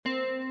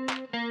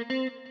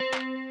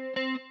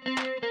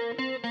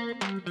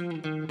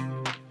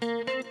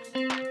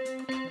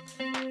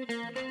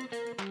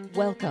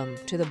Welcome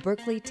to the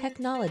Berkeley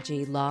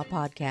Technology Law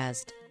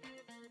Podcast.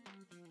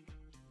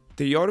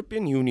 The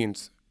European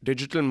Union's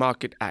Digital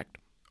Market Act,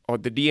 or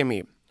the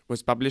DMA,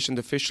 was published in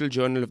the Official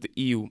Journal of the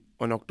EU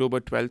on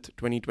October 12,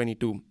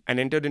 2022, and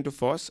entered into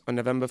force on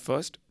November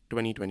 1st,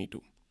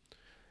 2022.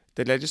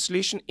 The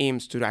legislation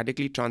aims to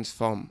radically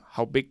transform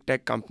how big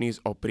tech companies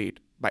operate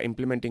by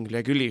implementing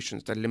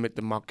regulations that limit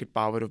the market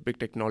power of big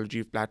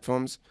technology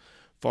platforms,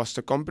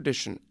 foster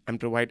competition, and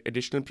provide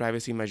additional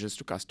privacy measures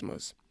to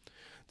customers.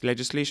 The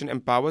legislation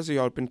empowers the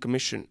European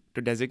Commission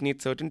to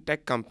designate certain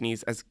tech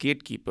companies as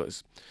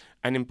gatekeepers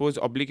and impose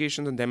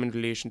obligations on them in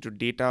relation to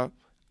data,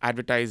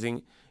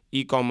 advertising,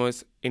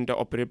 e-commerce,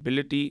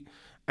 interoperability,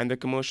 and the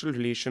commercial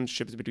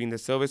relationships between the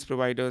service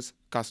providers,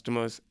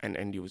 customers, and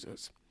end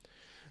users.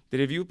 The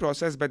review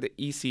process by the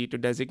EC to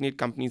designate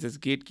companies as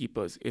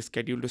gatekeepers is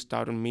scheduled to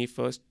start on May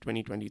 1st,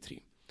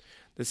 2023.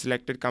 The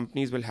selected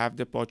companies will have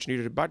the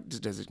opportunity to rebut this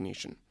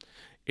designation.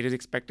 It is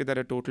expected that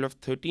a total of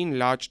 13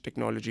 large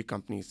technology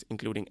companies,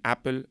 including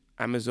Apple,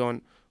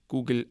 Amazon,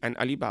 Google, and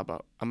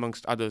Alibaba,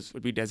 amongst others, will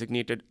be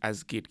designated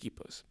as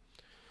gatekeepers.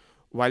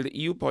 While the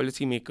EU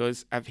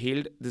policymakers have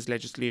hailed this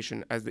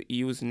legislation as the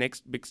EU's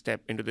next big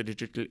step into the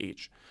digital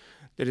age,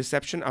 the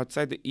reception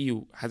outside the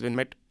EU has been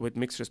met with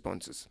mixed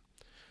responses.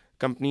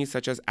 Companies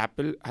such as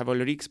Apple have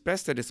already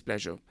expressed their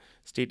displeasure,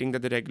 stating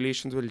that the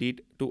regulations will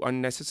lead to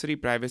unnecessary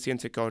privacy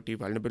and security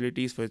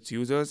vulnerabilities for its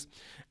users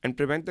and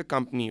prevent the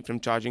company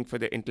from charging for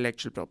their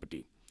intellectual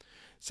property.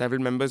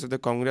 Several members of the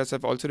Congress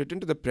have also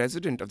written to the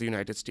President of the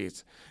United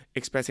States,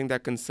 expressing their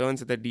concerns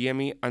that the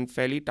DMA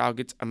unfairly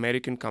targets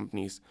American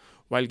companies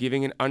while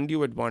giving an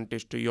undue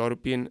advantage to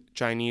European,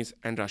 Chinese,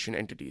 and Russian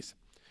entities.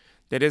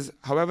 There is,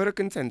 however, a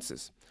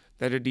consensus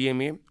that a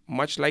DMA,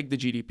 much like the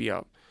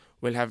GDPR,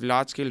 will have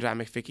large-scale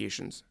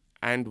ramifications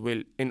and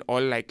will, in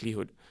all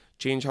likelihood,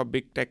 change how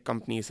big tech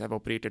companies have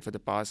operated for the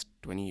past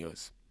 20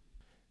 years.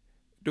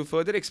 To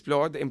further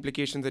explore the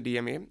implications of the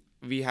DMA,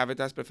 we have with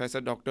us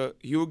Professor Dr.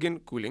 Jürgen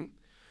Kühling.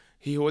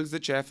 He holds the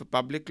chair for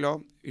Public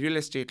Law, Real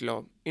Estate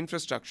Law,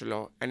 Infrastructure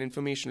Law, and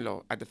Information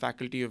Law at the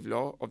Faculty of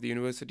Law of the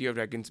University of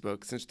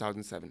Regensburg since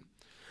 2007.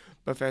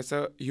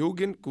 Professor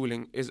Jürgen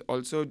Kühling is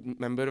also a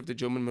member of the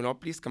German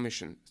Monopolies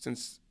Commission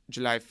since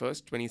July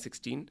 1st,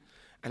 2016,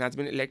 and has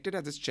been elected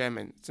as its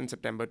chairman since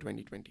September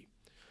 2020.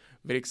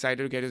 We're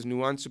excited to get his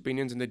nuanced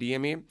opinions on the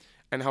DMA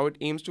and how it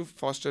aims to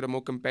foster a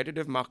more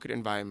competitive market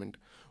environment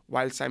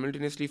while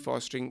simultaneously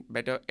fostering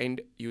better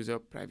end-user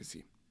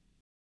privacy.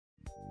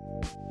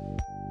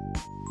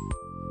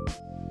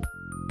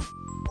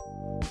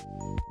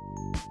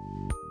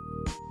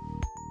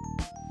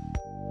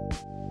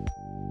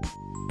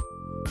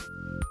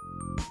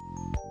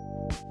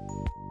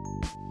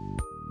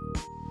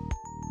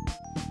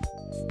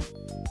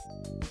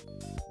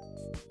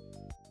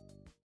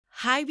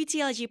 Hi,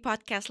 BTLG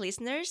podcast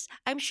listeners.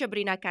 I'm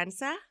Sabrina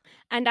Kansa.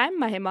 And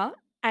I'm Mahima,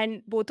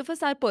 and both of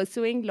us are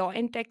pursuing Law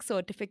and Tech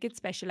Certificate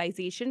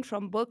Specialization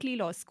from Berkeley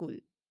Law School.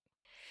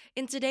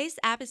 In today's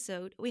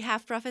episode, we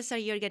have Professor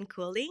Jürgen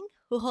Kühling,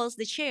 who holds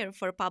the chair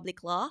for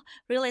Public Law,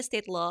 Real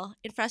Estate Law,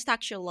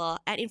 Infrastructure Law,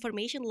 and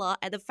Information Law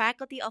at the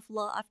Faculty of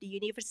Law of the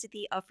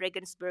University of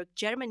Regensburg,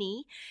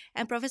 Germany.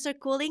 And Professor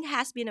Kühling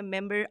has been a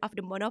member of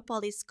the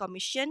Monopolies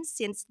Commission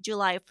since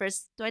July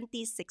 1st,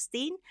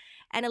 2016,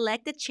 and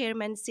elected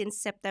chairman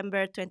since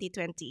September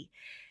 2020.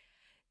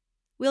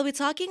 We'll be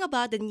talking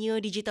about the new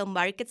Digital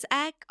Markets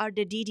Act, or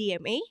the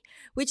DDMA,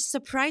 which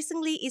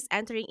surprisingly is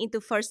entering into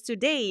force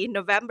today,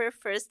 November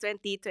 1st,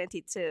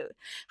 2022.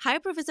 Hi,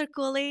 Professor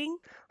Kühling.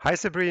 Hi,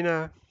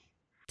 Sabrina.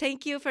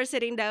 Thank you for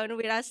sitting down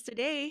with us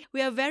today.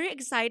 We are very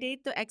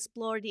excited to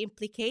explore the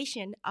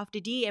implication of the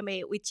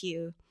DMA with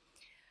you.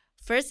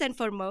 First and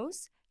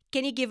foremost,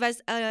 can you give us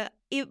a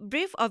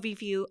brief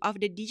overview of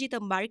the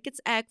Digital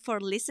Markets Act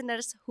for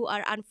listeners who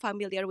are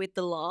unfamiliar with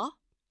the law?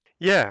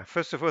 Yeah,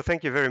 first of all,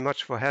 thank you very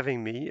much for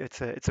having me. It's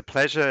a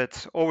pleasure.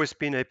 It's always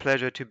been a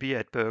pleasure to be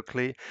at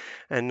Berkeley,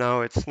 and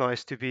now it's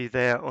nice to be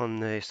there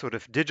on a sort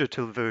of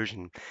digital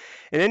version.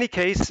 In any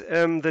case,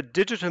 the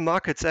Digital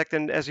Markets Act,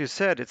 and as you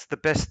said, it's the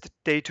best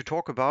day to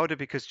talk about it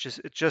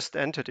because it just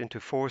entered into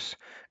force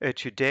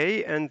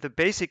today, and the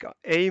basic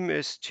aim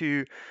is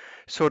to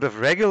sort of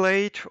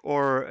regulate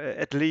or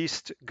at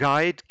least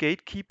guide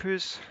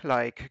gatekeepers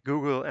like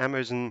Google,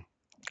 Amazon,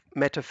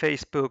 Meta,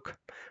 Facebook,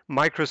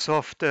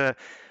 Microsoft.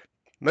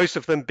 Most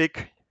of them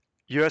big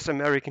US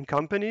American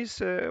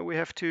companies. We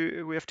have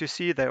to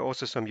see there are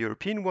also some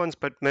European ones,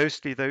 but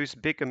mostly those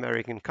big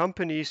American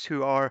companies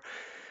who are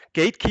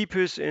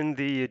gatekeepers in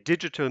the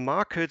digital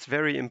markets,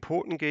 very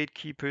important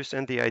gatekeepers,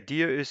 and the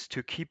idea is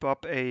to keep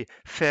up a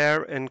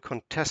fair and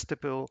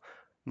contestable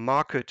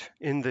market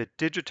in the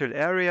digital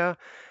area.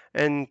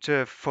 And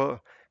for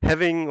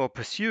having or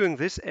pursuing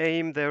this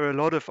aim, there are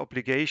a lot of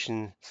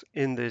obligations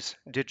in this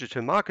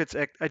Digital Markets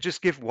Act. I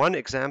just give one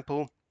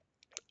example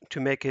to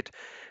make it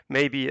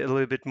maybe a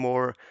little bit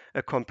more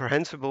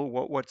comprehensible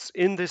what's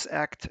in this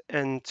act.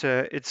 And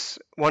it's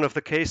one of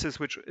the cases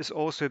which is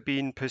also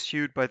being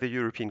pursued by the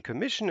European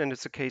Commission, and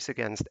it's a case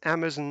against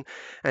Amazon.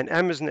 And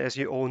Amazon, as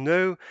you all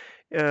know,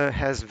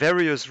 has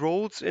various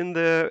roles in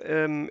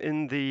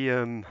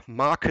the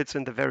markets,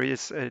 in the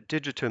various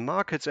digital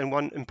markets. And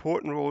one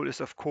important role is,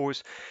 of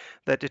course,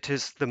 that it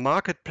is the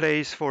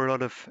marketplace for a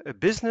lot of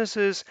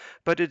businesses,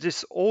 but it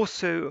is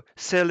also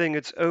selling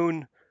its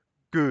own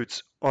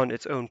goods on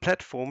its own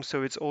platform.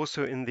 So it's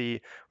also in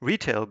the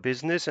retail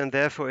business, and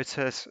therefore it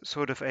has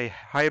sort of a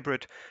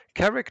hybrid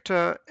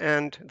character.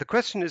 And the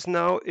question is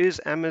now,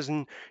 is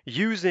Amazon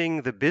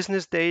using the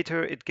business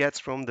data it gets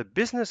from the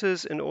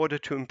businesses in order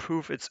to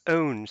improve its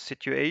own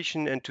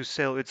situation and to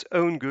sell its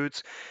own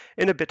goods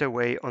in a better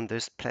way on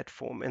this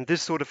platform? And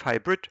this sort of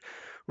hybrid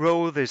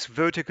role, this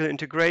vertical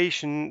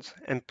integrations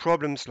and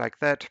problems like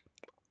that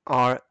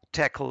are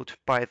tackled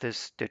by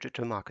this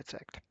Digital Markets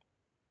Act.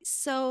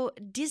 So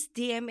this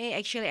DMA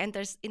actually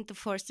enters into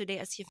force today,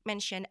 as you've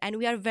mentioned, and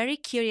we are very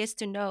curious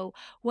to know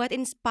what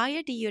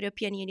inspired the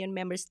European Union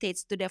member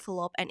states to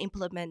develop and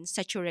implement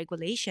such a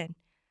regulation.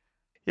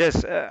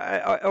 Yes,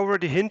 I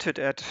already hinted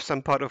at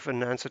some part of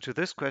an answer to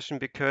this question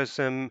because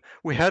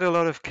we had a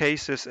lot of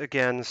cases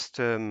against,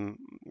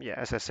 yeah,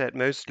 as I said,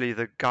 mostly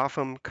the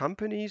GAFAM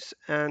companies,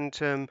 and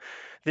the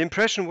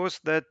impression was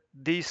that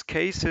these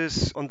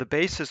cases, on the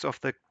basis of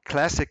the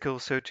classical,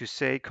 so to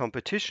say,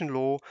 competition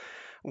law,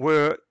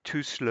 were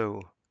too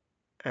slow.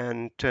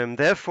 And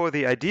therefore,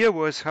 the idea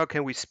was, how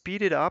can we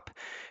speed it up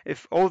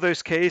if all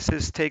those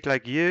cases take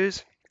like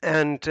years?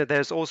 And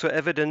there's also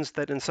evidence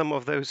that in some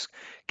of those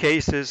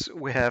cases,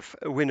 we have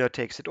a winner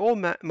takes it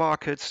all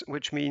markets,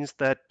 which means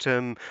that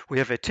we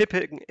have a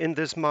tipping in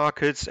these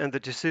markets, and the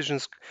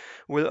decisions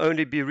will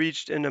only be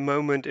reached in a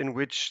moment in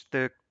which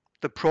the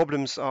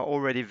problems are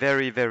already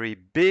very, very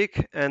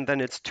big, and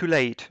then it's too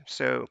late.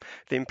 So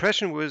the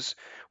impression was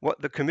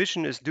what the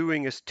Commission is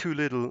doing is too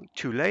little,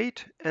 too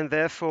late, and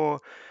therefore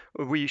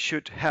we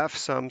should have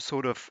some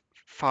sort of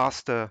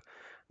faster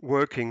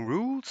working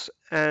rules.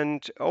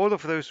 And all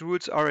of those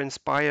rules are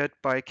inspired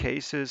by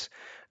cases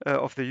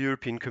of the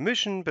European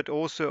Commission, but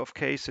also of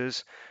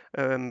cases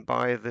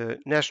by the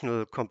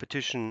national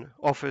competition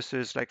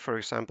offices, like, for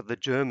example, the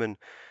German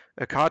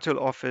cartel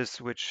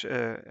office, which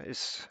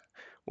is,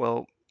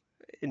 well,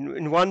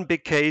 in one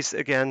big case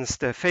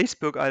against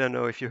Facebook. I don't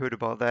know if you heard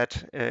about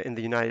that in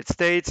the United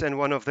States. And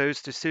one of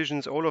those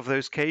decisions, all of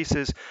those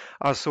cases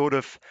are sort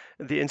of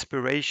the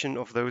inspiration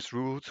of those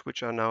rules,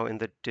 which are now in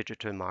the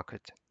Digital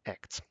Market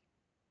Acts.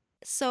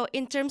 So,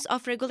 in terms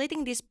of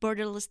regulating this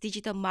borderless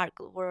digital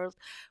market world,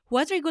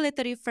 what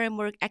regulatory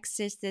framework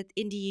existed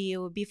in the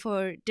EU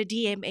before the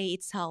DMA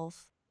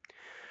itself?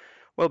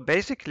 Well,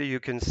 basically, you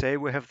can say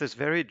we have this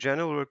very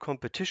general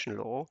competition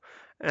law,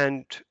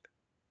 and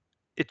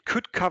it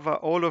could cover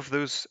all of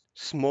those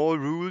small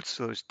rules,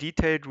 those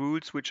detailed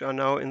rules, which are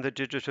now in the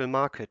Digital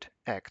Market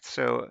Act.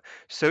 So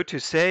to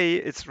say,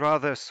 it's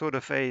rather sort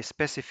of a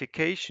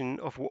specification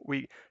of what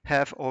we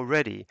have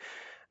already.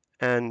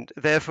 And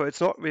therefore,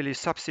 it's not really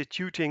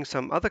substituting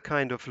some other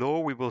kind of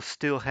law. We will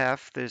still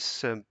have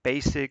this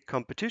basic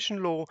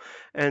competition law,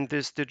 and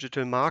this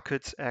Digital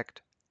Markets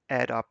Act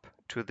add up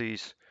to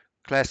these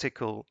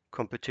classical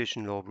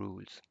competition law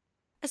rules.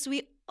 As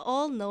we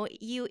all know,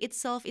 EU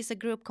itself is a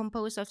group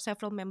composed of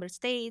several member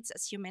states,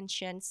 as you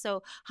mentioned.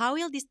 So, how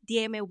will this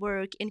DMA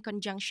work in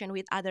conjunction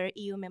with other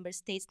EU member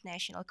states'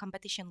 national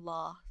competition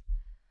law?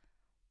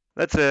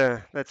 That's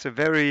a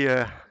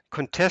very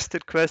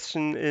contested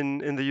question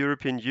in the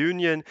European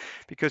Union,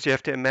 because you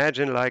have to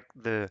imagine, like,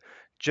 the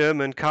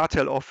German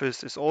cartel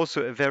office is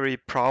also a very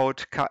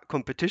proud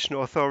competition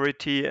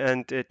authority,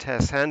 and it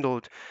has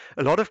handled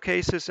a lot of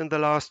cases in the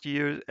last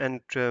year.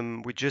 And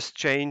we just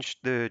changed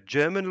the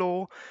German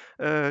law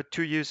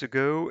 2 years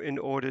ago in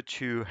order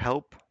to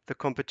help the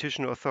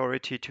competition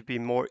authority to be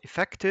more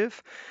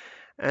effective.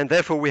 And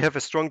therefore, we have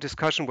a strong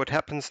discussion what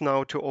happens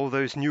now to all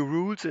those new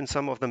rules in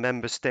some of the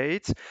member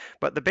states.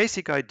 But the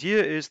basic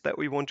idea is that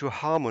we want to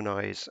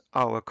harmonize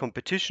our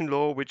competition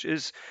law, which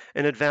is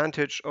an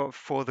advantage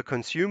for the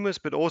consumers,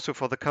 but also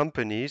for the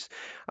companies.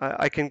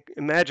 I can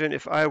imagine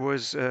if I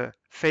was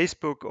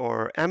Facebook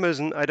or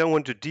Amazon, I don't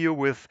want to deal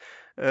with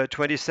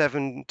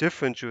 27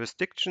 different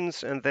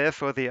jurisdictions, and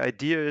therefore the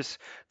idea is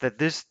that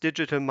this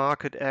Digital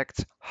Market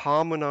Act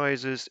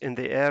harmonizes in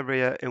the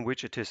area in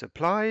which it is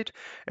applied,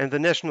 and the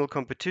national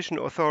competition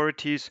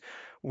authorities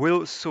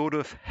will sort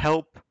of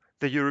help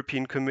the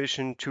European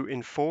Commission to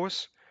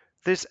enforce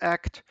this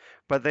act,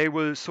 but they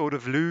will sort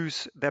of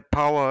lose their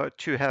power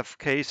to have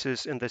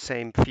cases in the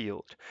same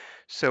field.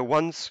 So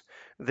once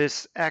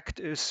this act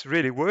is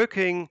really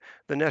working,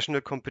 the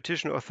national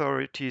competition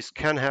authorities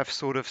can have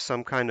sort of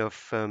some kind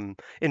of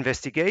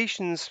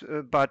investigations,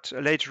 but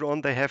later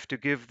on they have to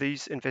give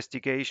these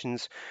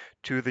investigations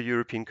to the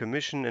European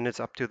Commission, and it's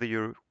up to the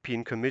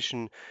European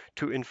Commission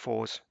to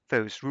enforce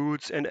those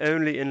rules. And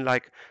only in,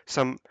 like,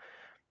 some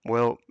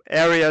Well,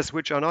 areas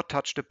which are not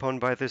touched upon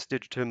by this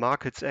Digital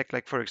Markets Act,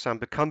 like for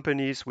example,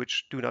 companies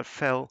which do not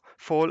fall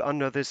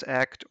under this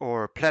act,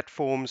 or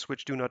platforms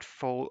which do not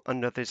fall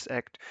under this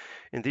act,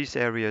 in these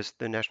areas,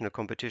 the national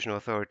competition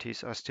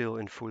authorities are still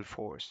in full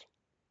force.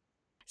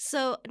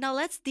 So now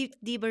let's dig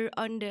deeper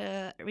on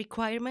the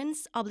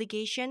requirements,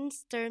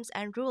 obligations, terms,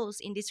 and rules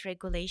in this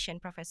regulation,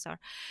 Professor.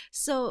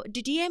 So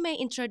the DMA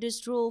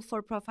introduced rule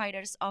for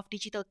providers of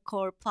digital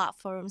core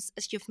platforms,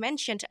 as you've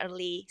mentioned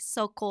earlier,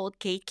 so-called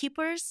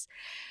gatekeepers.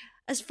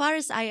 As far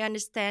as I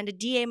understand, the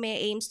DMA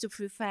aims to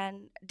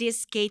prevent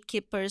these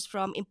gatekeepers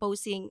from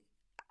imposing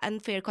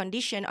unfair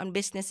condition on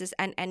businesses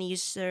and end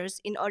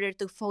users in order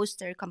to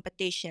foster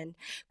competition.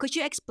 Could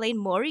you explain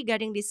more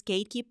regarding this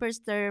gatekeepers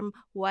term?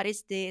 What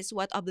is this?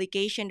 What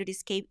obligation do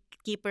this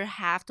gatekeeper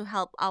have to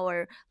help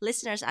our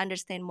listeners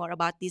understand more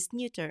about this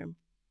new term?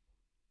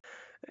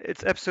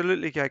 It's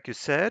absolutely like you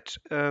said.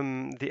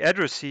 The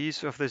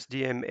addressees of this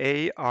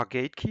DMA are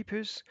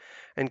gatekeepers,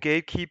 and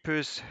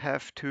gatekeepers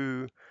have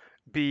to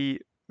be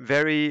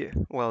very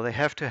well, they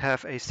have to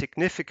have a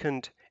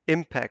significant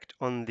impact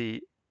on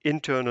the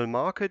internal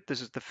market.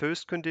 This is the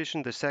first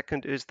condition. The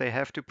second is they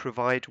have to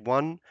provide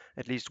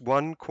at least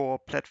one core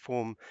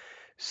platform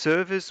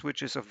service,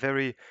 which is of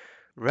very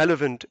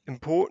relevant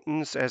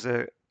importance as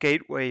a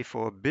gateway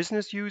for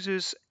business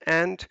users.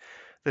 And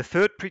the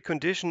third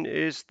precondition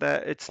is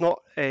that it's not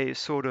a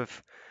sort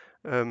of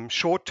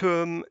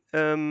short-term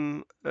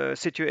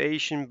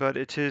situation, but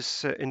it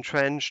is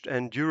entrenched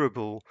and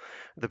durable,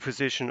 the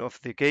position of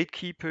the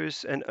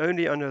gatekeepers, and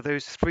only under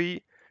those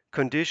three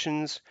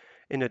conditions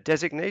in a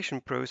designation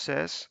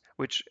process,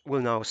 which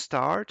will now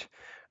start,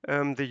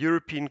 the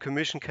European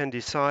Commission can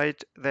decide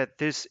that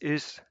this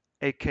is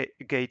a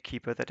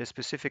gatekeeper, that a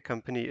specific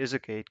company is a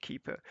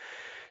gatekeeper.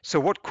 So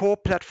what core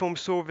platform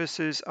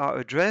services are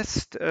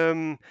addressed?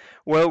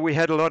 Well, we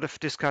had a lot of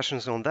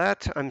discussions on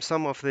that.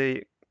 Some of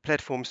the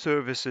platform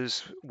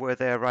services were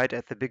there right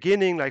at the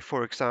beginning, like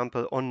for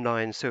example,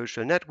 online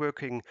social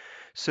networking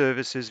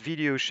services,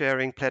 video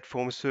sharing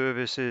platform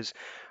services.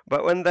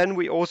 But then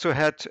we also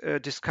had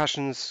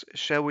discussions,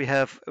 shall we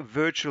have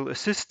virtual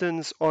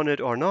assistants on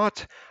it or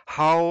not?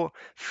 How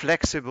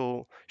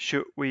flexible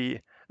should we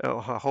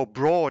how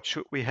broad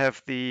should we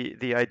have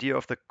the idea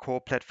of the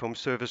core platform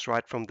service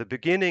right from the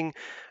beginning?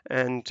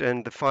 And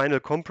the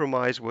final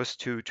compromise was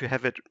to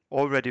have it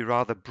already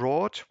rather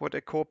broad, what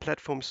a core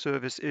platform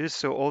service is.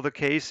 So all the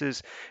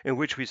cases in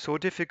which we saw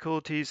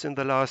difficulties in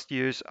the last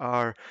years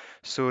are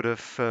sort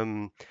of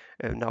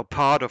now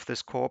part of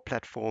this core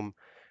platform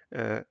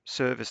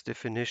service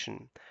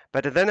definition.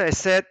 But then I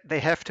said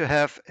they have to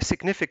have a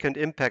significant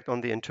impact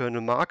on the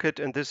internal market,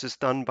 and this is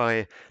done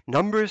by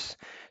numbers.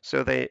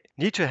 So they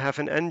need to have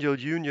an annual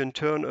union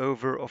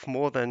turnover of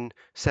more than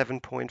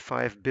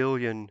 7.5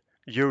 billion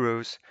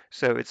euros.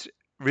 So it's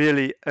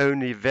really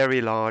only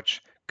very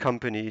large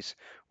companies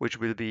which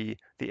will be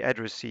the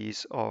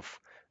addressees of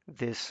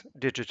this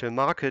Digital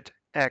Market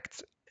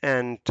Act.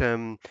 And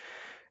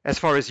as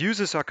far as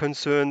users are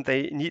concerned,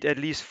 they need at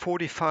least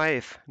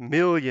 45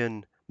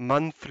 million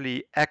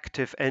monthly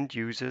active end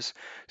users.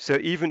 So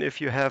even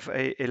if you have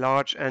a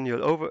large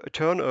annual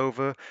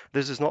turnover,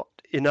 this is not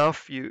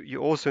enough. You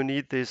also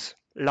need this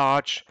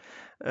large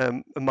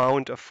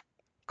amount of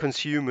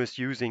consumers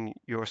using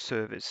your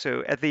service.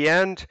 So at the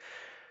end,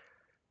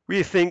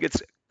 we think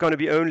it's going to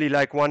be only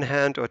like one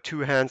hand or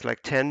two hands,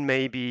 like 10,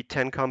 maybe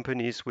 10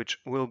 companies, which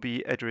will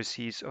be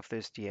addressees of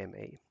this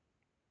DMA.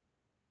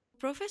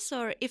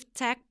 Professor, if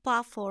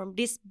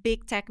this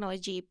big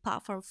technology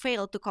platform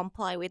failed to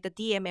comply with the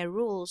DMA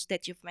rules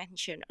that you've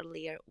mentioned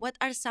earlier, what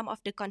are some of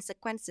the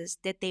consequences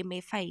that they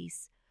may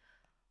face?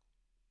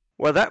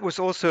 Well, that was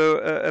also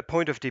a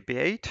point of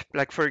debate.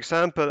 Like, for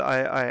example,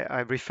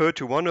 I refer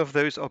to one of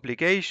those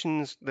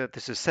obligations that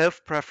this is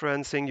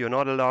self-preferencing. You're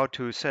not allowed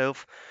to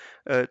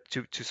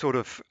to sort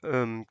of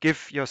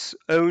give your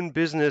own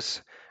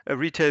business,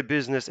 retail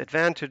business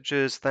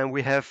advantages. Then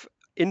we have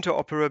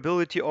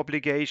interoperability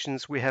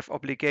obligations. We have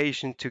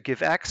obligation to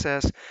give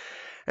access.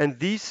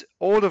 And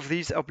all of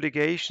these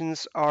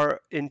obligations are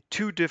in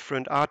two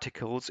different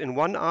articles. In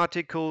one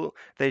article,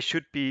 they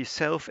should be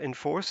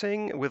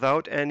self-enforcing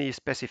without any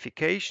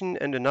specification.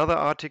 And another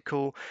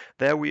article,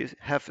 there we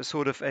have a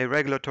sort of a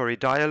regulatory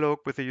dialogue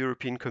with the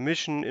European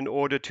Commission in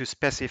order to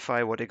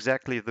specify what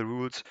exactly the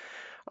rules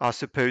are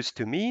supposed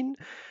to mean.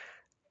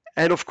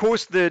 And of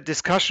course, the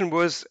discussion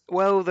was,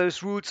 well,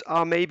 those rules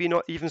are maybe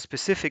not even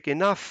specific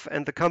enough,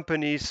 and the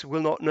companies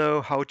will not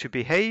know how to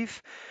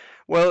behave.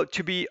 Well,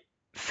 to be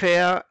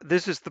fair,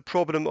 this is the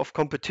problem of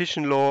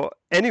competition law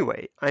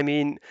anyway. I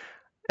mean,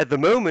 at the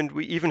moment,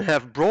 we even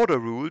have broader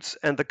rules,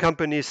 and the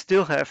companies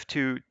still have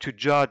to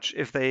judge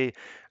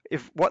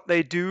if what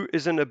they do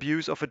is an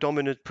abuse of a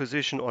dominant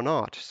position or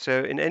not.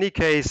 So in any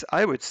case,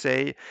 I would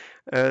say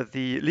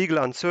the legal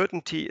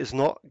uncertainty is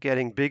not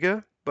getting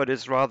bigger, but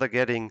is rather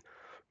getting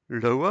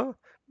lower.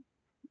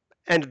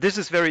 And this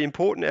is very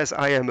important as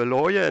I am a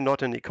lawyer and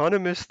not an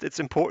economist.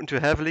 It's important to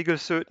have legal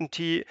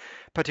certainty,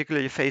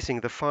 particularly facing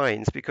the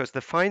fines, because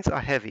the fines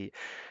are heavy.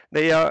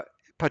 They are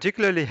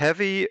particularly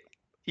heavy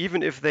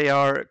even if they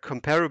are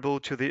comparable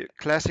to the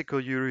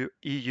classical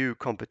EU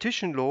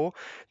competition law,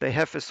 they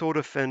have a sort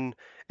of an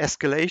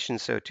escalation,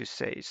 so to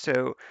say.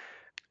 So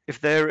if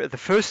they're the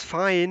first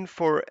fine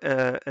for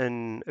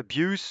an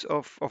abuse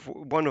of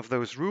one of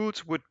those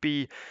rules would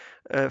be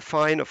a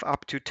fine of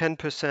up to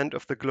 10%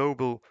 of the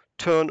global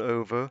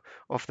turnover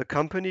of the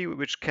company,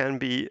 which can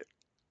be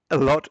a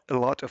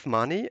lot of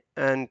money.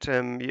 And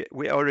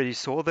we already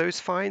saw those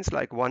fines,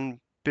 like 1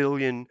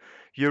 billion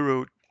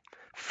euro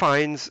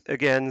fines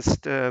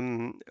against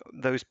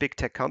those big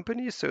tech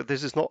companies. So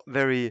this is not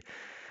very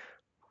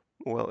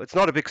well, it's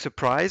not a big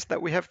surprise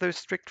that we have those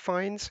strict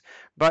fines.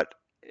 But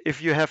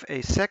if you have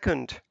a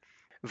second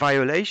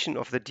violation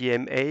of the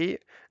DMA,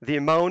 the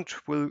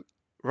amount will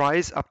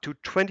rise up to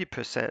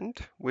 20%,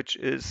 which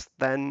is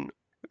then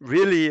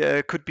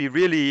really could be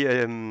really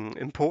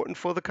important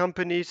for the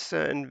companies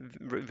and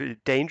really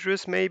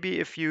dangerous maybe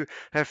if you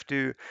have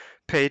to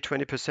pay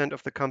 20%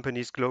 of the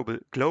company's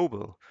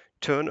global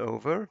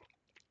turnover.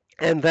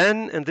 And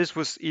then, and this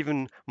was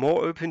even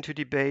more open to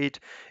debate,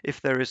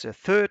 if there is a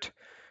third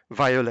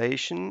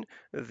violation,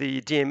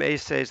 the DMA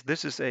says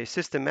this is a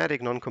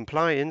systematic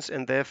non-compliance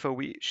and therefore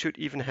we should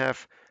even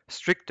have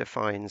stricter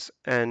fines.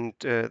 And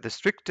the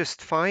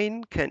strictest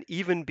fine can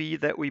even be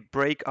that we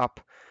break up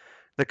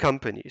the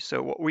company.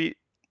 So what we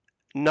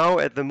now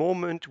at the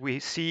moment we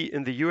see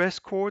in the US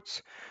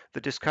courts the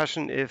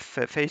discussion if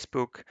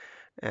Facebook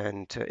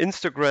and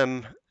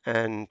Instagram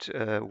and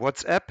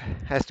WhatsApp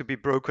has to be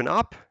broken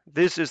up.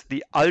 This is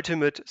the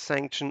ultimate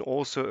sanction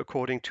also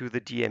according to the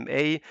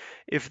DMA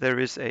if there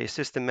is a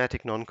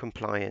systematic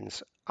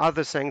non-compliance.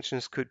 Other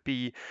sanctions could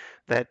be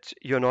that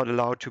you're not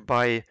allowed to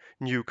buy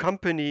new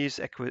companies,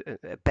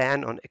 a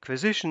ban on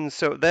acquisitions.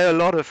 So there are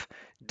a lot of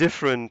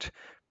different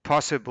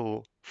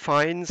possible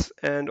fines,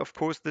 and of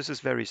course this is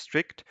very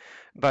strict,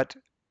 but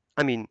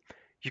I mean,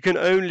 you can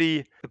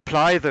only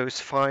apply those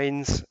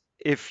fines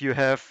if you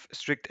have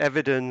strict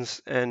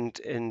evidence and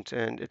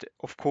it,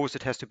 of course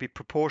it has to be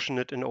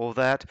proportionate and all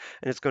that,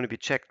 and it's going to be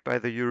checked by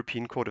the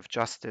European Court of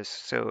Justice.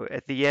 So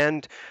at the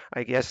end,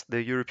 I guess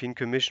the European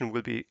Commission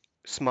will be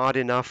smart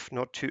enough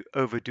not to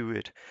overdo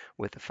it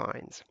with the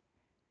fines.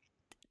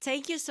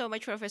 Thank you so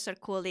much, Professor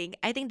Cooling.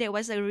 I think that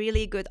was a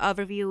really good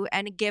overview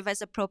and gave us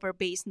a proper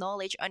base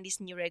knowledge on this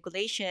new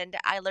regulation.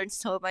 I learned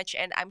so much,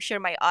 and I'm sure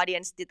my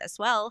audience did as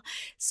well.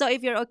 So,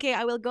 if you're okay,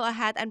 I will go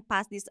ahead and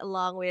pass this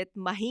along with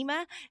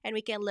Mahima, and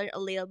we can learn a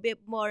little bit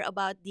more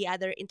about the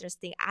other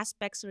interesting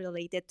aspects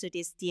related to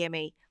this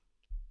DMA.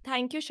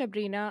 Thank you,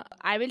 Shabrina.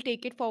 I will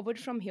take it forward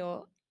from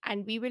here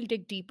and we will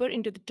dig deeper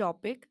into the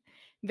topic,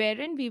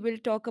 wherein we will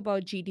talk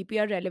about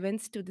GDPR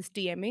relevance to this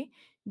DMA,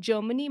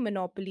 Germany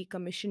Monopoly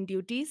Commission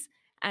duties,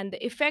 and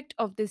the effect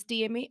of this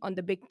DMA on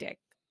the big tech.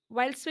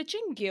 While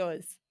switching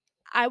gears,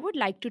 I would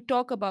like to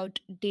talk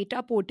about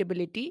data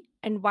portability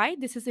and why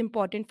this is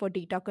important for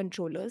data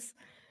controllers.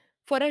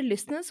 For our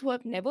listeners who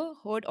have never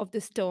heard of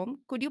this term,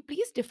 could you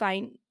please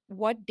define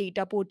what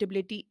data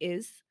portability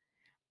is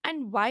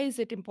and why is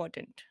it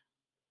important?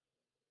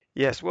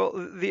 Yes, well,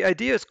 the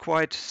idea is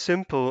quite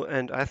simple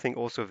and I think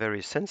also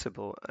very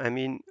sensible. I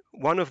mean,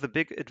 one of the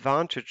big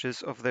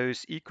advantages of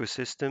those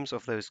ecosystems,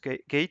 of those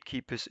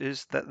gatekeepers,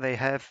 is that they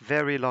have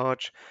very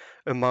large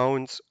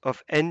amounts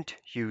of end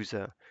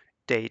user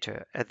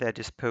data at their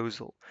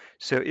disposal.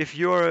 So if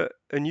you're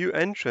a new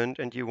entrant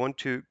and you want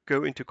to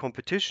go into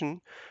competition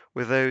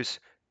with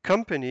those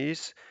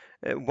companies,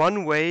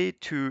 one way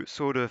to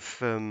sort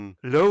of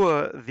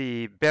lower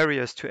the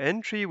barriers to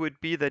entry would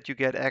be that you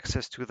get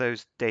access to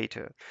those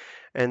data.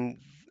 And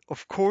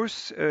of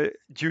course,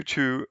 due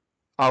to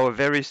our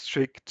very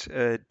strict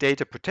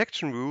data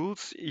protection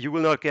rules, you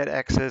will not get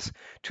access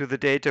to the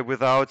data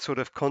without sort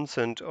of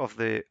consent of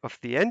the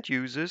end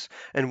users.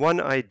 And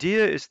one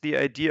idea is the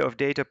idea of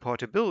data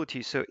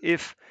portability. So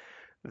if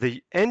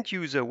the end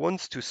user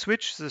wants to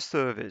switch the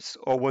service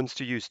or wants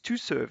to use two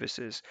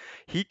services,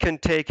 he can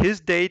take his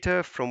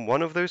data from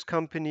one of those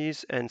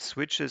companies and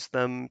switches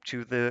them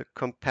to the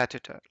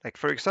competitor. Like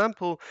for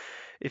example,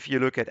 if you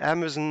look at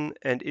Amazon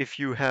and if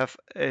you have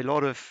a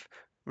lot of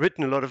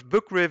written a lot of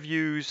book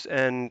reviews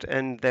and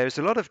there's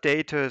a lot of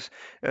data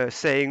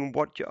saying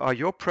what are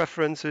your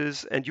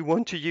preferences and you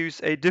want to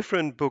use a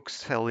different book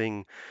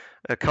selling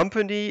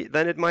company,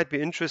 then it might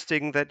be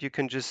interesting that you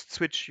can just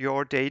switch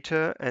your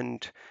data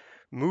and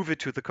move it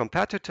to the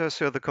competitor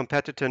so the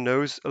competitor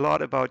knows a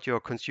lot about your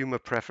consumer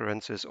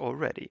preferences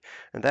already.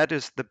 And that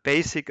is the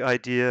basic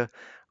idea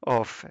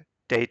of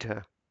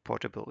data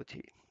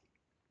portability.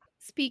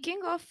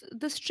 Speaking of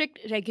the strict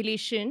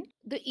regulation,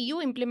 the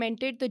EU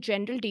implemented the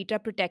General Data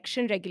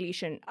Protection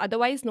Regulation,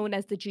 otherwise known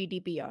as the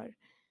GDPR.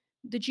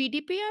 The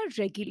GDPR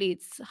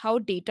regulates how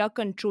data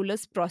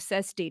controllers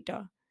process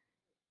data.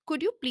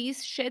 Could you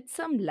please shed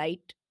some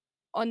light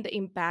on the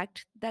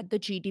impact that the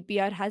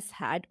GDPR has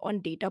had on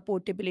data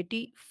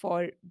portability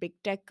for big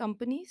tech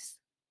companies?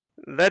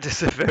 That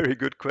is a very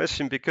good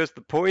question because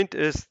the point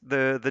is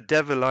the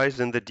devil lies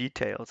in the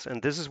details.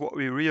 And this is what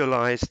we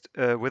realized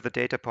with the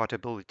data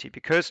portability.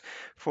 Because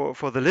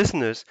for the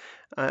listeners,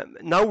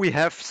 now we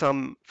have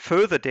some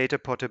further data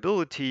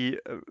portability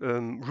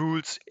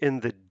rules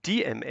in the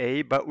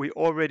DMA, but we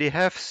already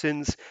have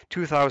since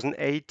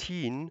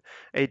 2018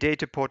 a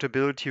data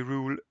portability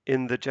rule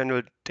in the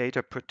General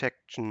Data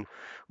Protection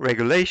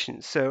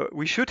Regulations. So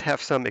we should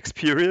have some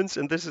experience,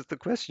 and this is the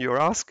question you're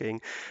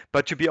asking.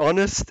 But to be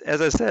honest,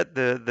 as I said,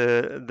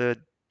 the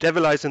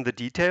devil lies in the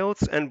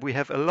details, and we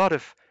have a lot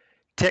of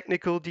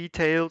technical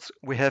details.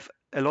 We have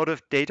a lot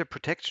of data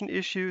protection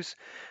issues,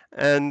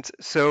 and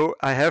so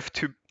I have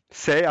to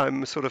say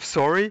I'm sort of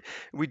sorry.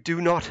 We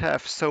do not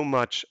have so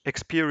much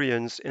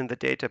experience in the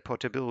data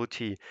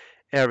portability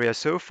area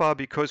so far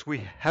because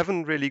we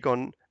haven't really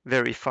gone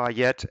very far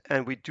yet,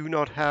 and we do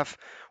not have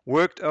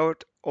worked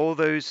out all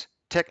those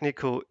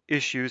technical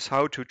issues,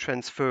 how to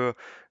transfer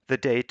the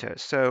data.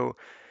 So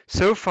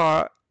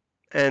far,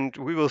 and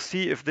we will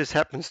see if this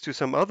happens to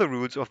some other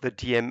rules of the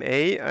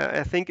DMA,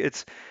 I think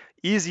it's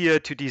easier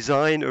to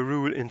design a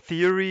rule in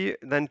theory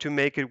than to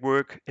make it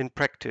work in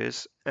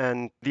practice.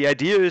 And the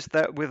idea is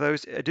that with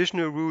those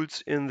additional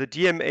rules in the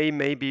DMA,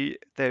 maybe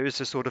there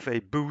is a sort of a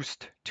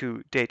boost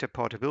to data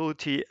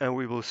portability, and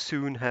we will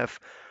soon have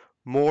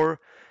more,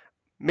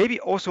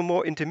 maybe also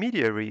more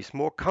intermediaries,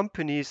 more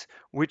companies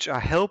which are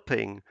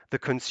helping the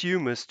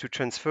consumers to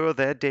transfer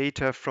their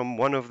data from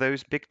one of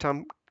those big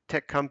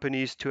tech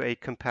companies to a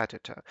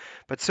competitor.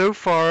 But so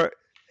far,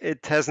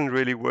 it hasn't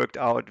really worked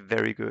out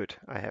very good,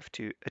 I have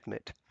to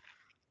admit.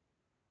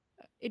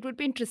 It would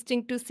be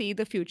interesting to see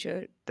the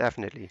future.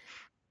 Definitely.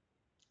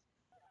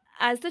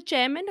 As the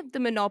chairman of the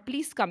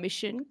Monopolies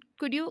Commission,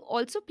 could you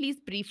also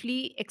please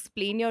briefly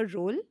explain your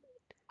role?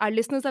 Our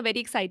listeners are very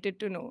excited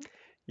to know.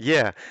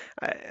 Yeah.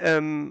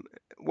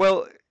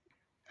 Well,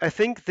 I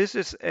think this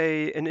is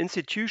an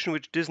institution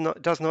which does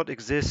not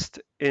exist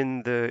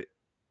in the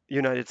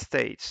United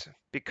States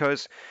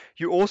because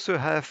you also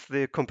have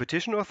the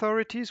competition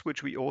authorities,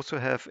 which we also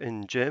have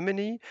in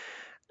Germany.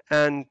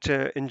 And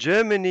in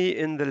Germany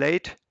in the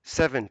late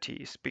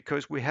 70s,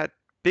 because we had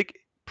big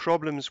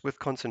problems with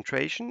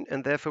concentration,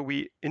 and therefore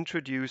we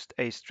introduced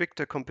a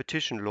stricter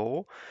competition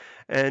law.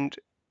 And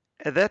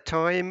at that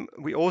time,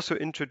 we also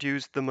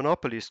introduced the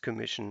Monopolies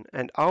Commission,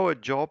 and our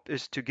job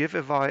is to give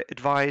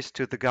advice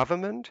to the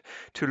government,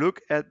 to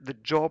look at the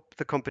job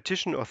the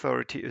competition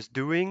authority is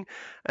doing,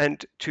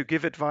 and to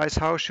give advice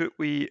how should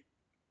we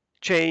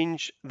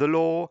change the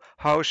law,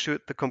 how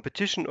should the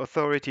competition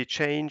authority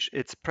change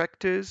its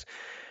practice,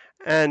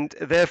 and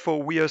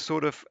therefore we are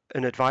sort of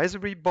an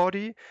advisory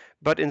body,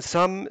 but in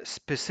some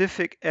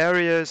specific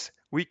areas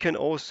we can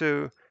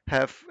also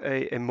have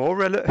a more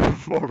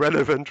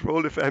relevant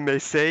role, if I may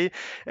say.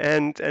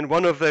 And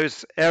one of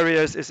those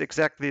areas is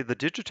exactly the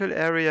digital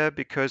area,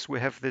 because we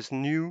have this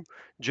new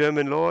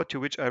German law to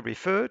which I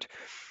referred.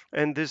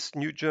 And this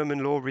new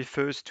German law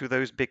refers to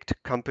those big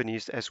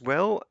companies as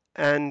well.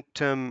 And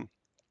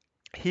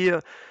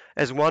here,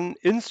 as one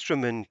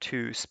instrument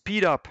to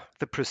speed up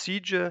the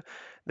procedure,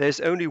 there's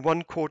only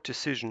one court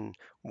decision.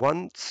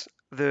 Once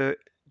the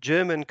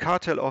German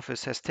cartel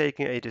office has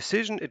taken a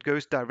decision, it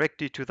goes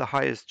directly to the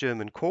highest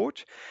German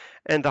court,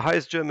 and the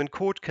highest German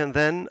court can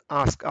then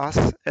ask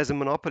us as a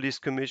monopolies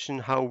commission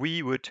how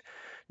we would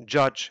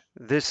judge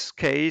this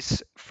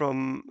case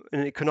from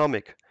an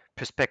economic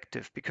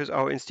perspective, because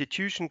our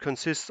institution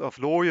consists of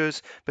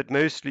lawyers but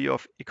mostly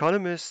of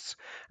economists,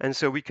 and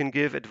so we can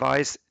give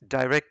advice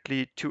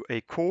directly to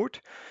a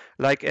court,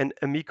 like an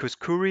amicus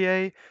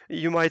curiae,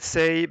 you might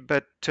say,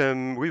 but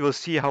we will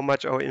see how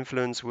much our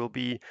influence will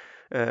be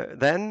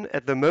then.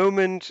 At the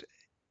moment,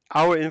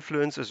 our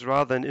influence is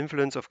rather an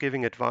influence of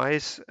giving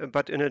advice,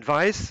 but an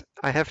advice,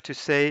 I have to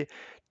say,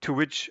 to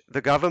which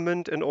the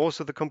government and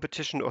also the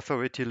competition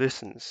authority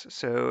listens.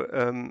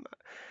 So,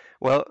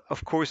 well,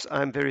 of course,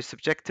 I'm very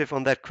subjective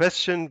on that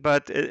question,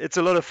 but it's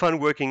a lot of fun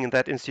working in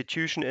that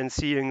institution and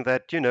seeing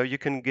that, you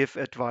can give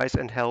advice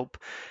and help,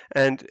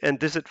 and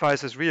this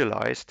advice is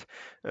realized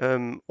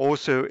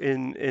also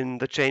in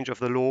the change of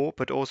the law,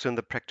 but also in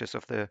the practice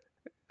of the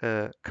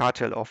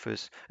cartel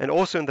office, and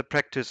also in the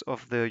practice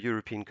of the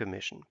European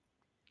Commission.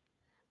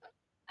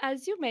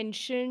 As you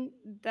mentioned,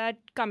 that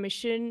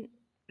commission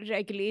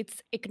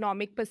regulates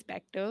economic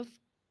perspective.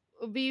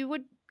 We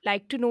would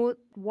like to know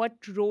what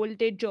role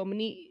did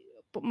Germany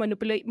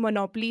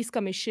Monopolies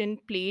Commission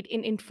played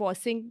in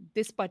enforcing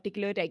this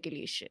particular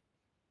regulation?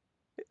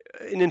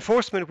 In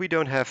enforcement, we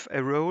don't have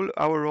a role.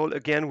 Our role,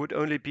 again, would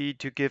only be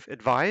to give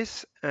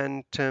advice.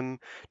 And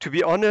to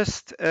be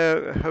honest,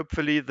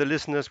 hopefully the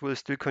listeners will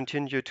still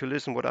continue to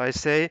listen what I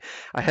say.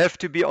 I have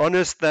to be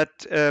honest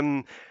that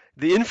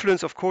the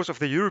influence, of course, of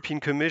the European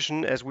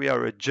Commission, as we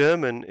are a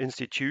German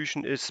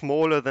institution, is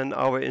smaller than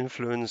our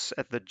influence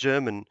at the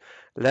German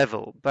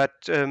level.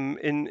 But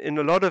in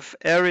a lot of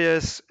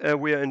areas,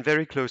 we are in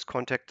very close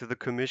contact to the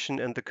Commission,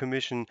 and the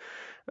Commission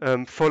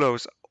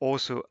follows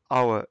also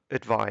our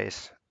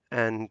advice.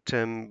 And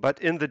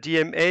but in the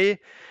DMA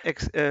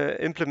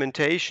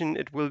implementation,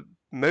 it will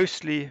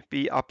mostly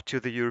be up to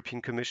the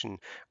European Commission.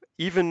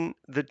 Even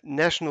the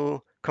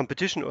national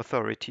competition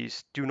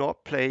authorities do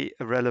not play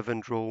a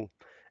relevant role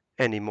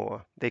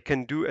anymore. They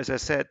can do, as I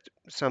said,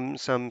 some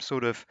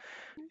sort of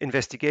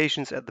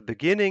investigations at the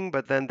beginning,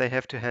 but then they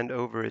have to hand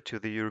over it to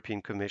the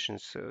European Commission.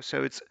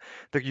 So it's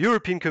the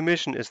European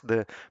Commission is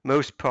the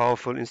most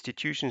powerful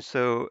institution.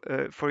 So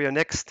for your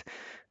next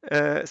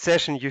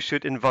session, you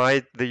should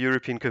invite the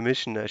European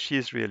Commissioner. She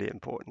is really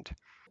important.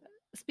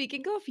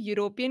 Speaking of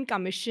European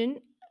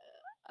Commission,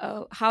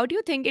 how do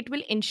you think it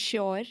will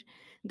ensure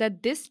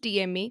that this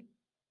DMA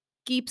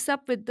keeps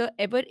up with the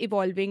ever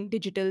evolving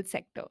digital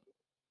sector?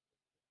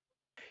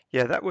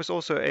 Yeah, that was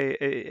also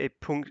a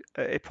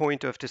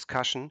point of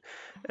discussion,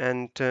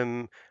 and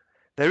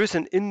there is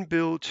an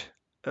inbuilt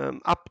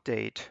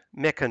update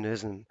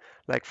mechanism.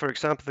 Like, for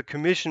example, the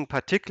Commission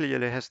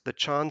particularly has the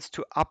chance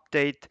to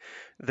update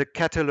the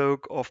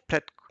catalog of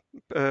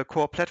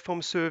core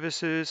platform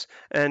services,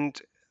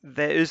 and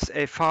there is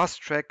a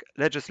fast track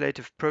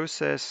legislative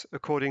process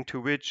according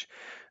to which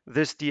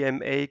this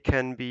DMA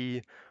can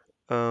be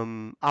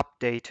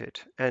updated.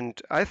 And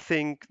I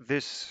think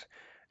this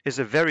is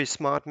a very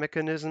smart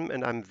mechanism,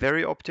 and I'm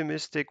very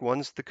optimistic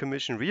once the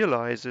Commission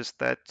realizes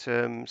that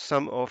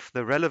some of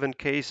the relevant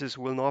cases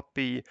will not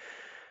be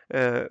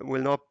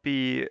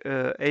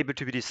able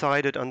to be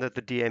decided under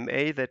the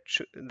DMA,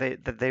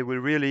 that they will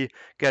really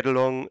get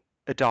along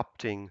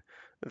adopting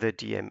the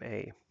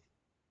DMA.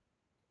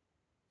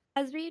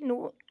 As we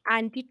know,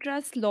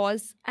 antitrust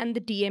laws and the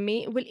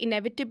DMA will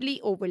inevitably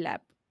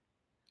overlap.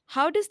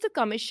 How does the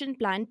Commission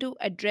plan to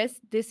address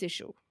this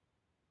issue?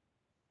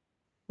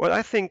 Well,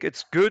 I think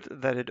it's good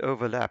that it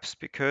overlaps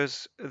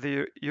because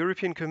the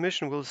European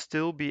Commission will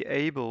still be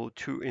able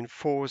to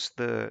enforce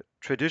the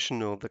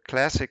traditional, the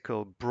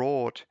classical,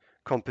 broad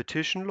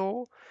competition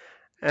law.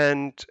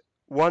 And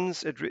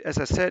once as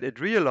I said, it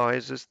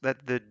realizes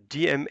that the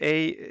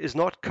DMA is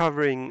not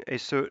covering a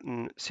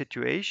certain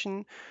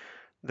situation,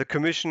 the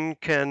Commission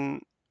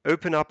can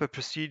open up a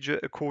procedure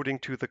according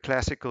to the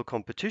classical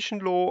competition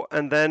law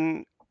and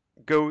then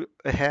go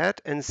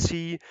ahead and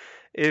see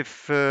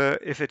if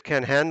it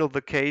can handle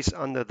the case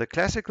under the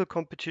classical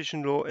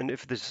competition law, and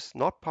if this is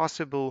not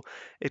possible,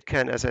 it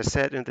can, as I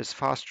said, in this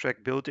fast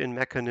track built-in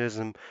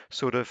mechanism,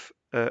 sort of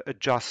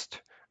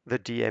adjust the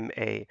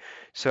DMA.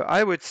 So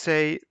I would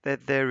say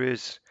that there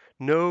is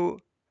no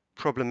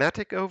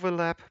problematic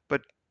overlap,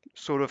 but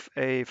sort of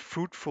a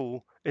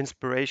fruitful,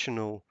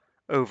 inspirational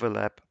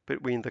overlap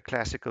between the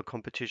classical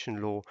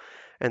competition law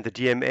and the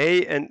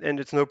DMA, and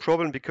it's no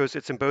problem because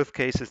it's in both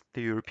cases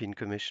the European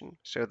Commission.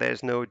 So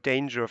there's no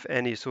danger of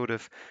any sort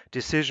of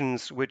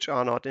decisions which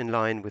are not in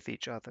line with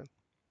each other.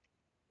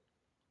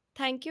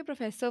 Thank you,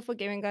 Professor, for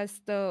giving us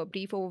the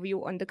brief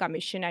overview on the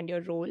Commission and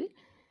your role.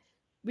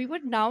 We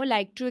would now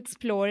like to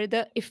explore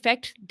the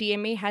effect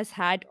DMA has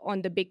had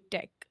on the big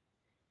tech.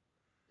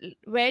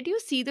 Where do you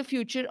see the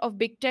future of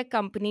big tech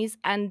companies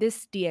and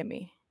this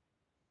DMA?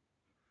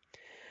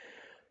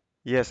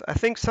 Yes, I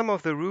think some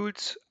of the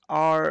roots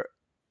are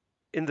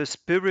in the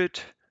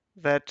spirit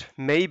that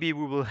maybe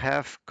we will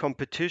have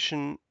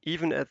competition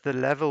even at the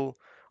level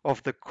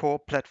of the core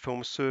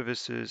platform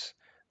services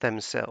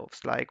themselves.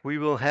 Like we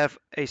will have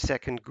a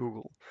second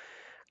Google.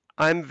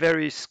 I'm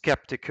very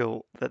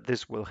skeptical that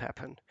this will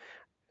happen.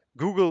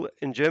 Google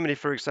in Germany,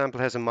 for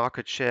example, has a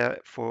market share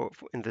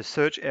in the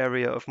search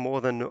area of more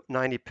than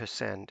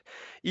 90%.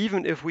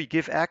 Even if we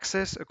give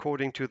access,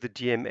 according to the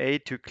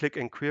DMA, to click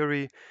and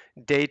query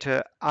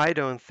data, I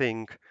don't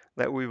think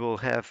that we will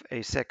have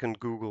a second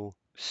Google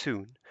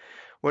soon.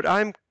 What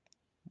I'm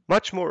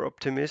much more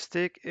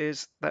optimistic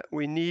is that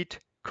we need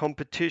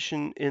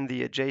competition in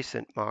the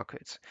adjacent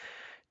markets.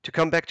 To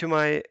come back to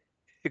my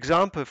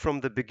example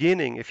from the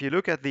beginning, if you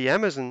look at the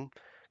Amazon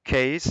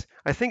case,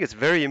 I think it's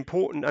very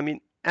important. I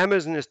mean,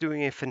 Amazon is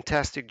doing a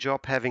fantastic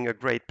job having a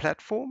great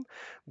platform,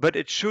 but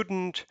it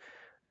shouldn't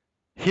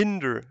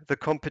hinder the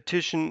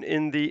competition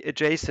in the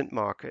adjacent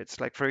markets.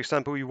 Like, for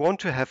example, we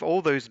want to have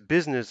all those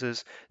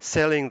businesses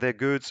selling their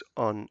goods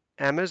on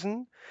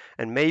Amazon,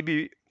 and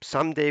maybe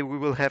someday we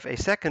will have a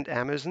second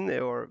Amazon,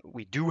 or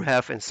we do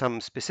have in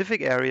some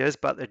specific areas,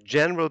 but a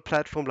general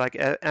platform like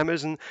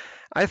Amazon,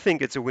 I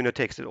think it's a winner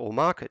takes it all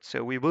market.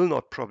 So we will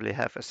not probably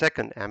have a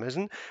second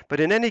Amazon, but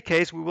in any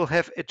case, we will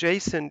have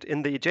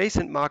in the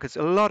adjacent markets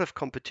a lot of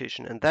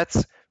competition, and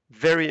that's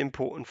very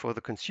important for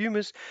the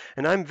consumers.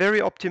 And I'm very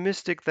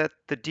optimistic that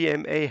the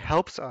DMA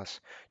helps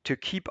us to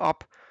keep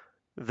up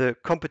the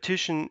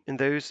competition in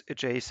those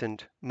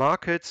adjacent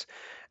markets.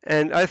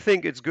 And I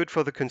think it's good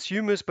for the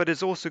consumers, but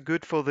it's also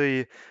good for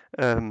the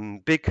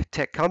big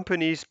tech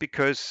companies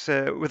because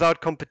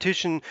without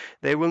competition,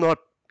 they will not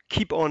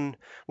keep on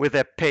with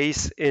their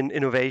pace in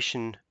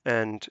innovation.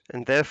 And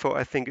therefore,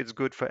 I think it's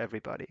good for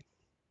everybody.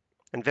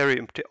 And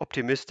very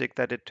optimistic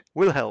that it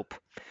will help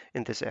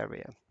in this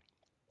area.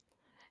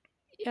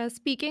 Yeah,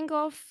 speaking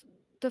of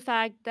the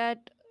fact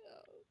that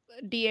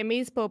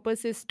DMA's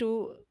purpose is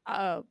to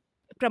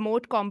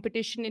promote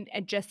competition in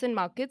adjacent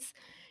markets,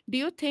 do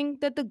you think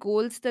that the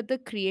goals that the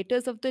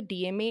creators of the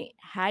DMA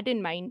had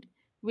in mind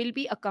will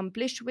be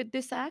accomplished with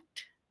this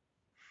act?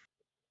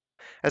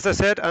 As I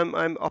said,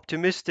 I'm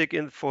optimistic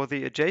for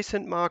the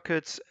adjacent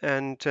markets,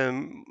 and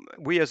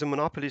we as a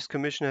Monopolies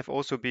Commission have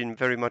also been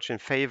very much in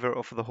favor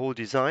of the whole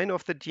design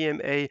of the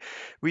DMA.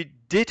 We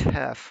did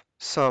have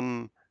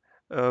some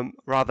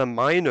rather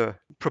minor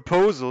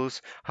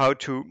proposals how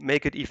to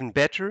make it even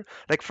better.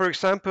 Like, for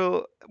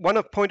example,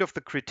 point of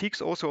the critiques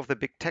also of the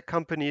big tech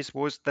companies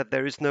was that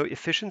there is no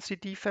efficiency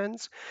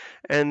defense,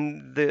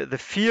 and the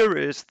fear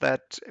is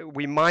that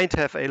we might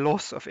have a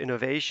loss of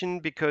innovation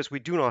because we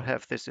do not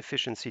have this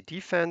efficiency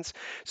defense.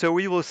 So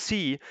we will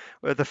see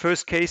the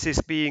first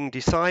cases being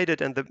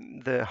decided and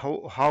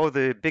how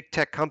the big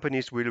tech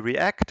companies will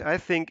react. I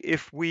think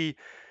if we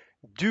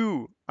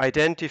do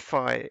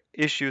identify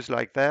issues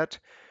like that,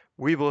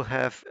 we will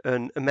have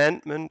an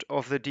amendment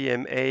of the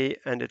DMA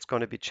and it's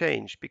going to be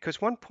changed. Because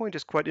one point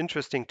is quite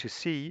interesting to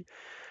see.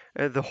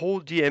 The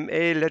whole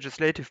DMA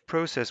legislative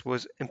process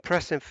was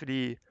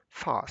impressively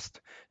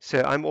fast.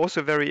 So I'm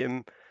also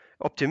very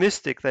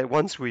optimistic that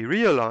once we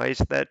realize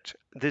that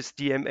this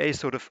DMA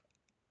sort of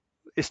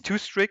is too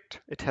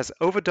strict, it has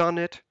overdone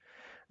it,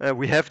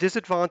 we have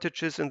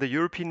disadvantages in the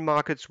European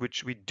markets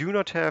which we do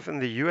not have in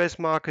the US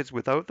markets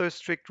without those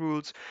strict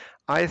rules.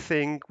 I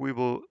think we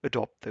will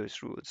adopt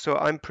those rules. So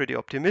I'm pretty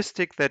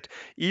optimistic that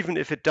even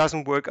if it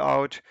doesn't work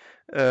out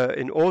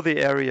in all the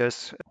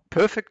areas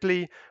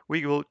perfectly,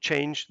 we will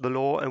change the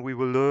law and we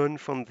will learn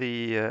from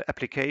the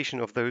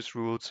application of those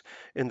rules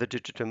in the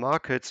digital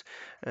markets.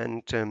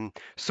 And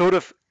sort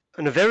of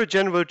in a very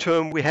general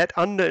term, we had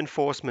under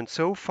enforcement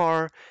so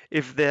far.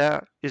 If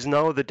there is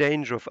now the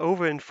danger of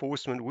over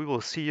enforcement, we will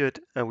see it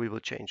and we will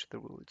change the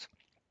rules.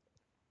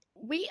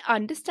 We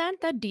understand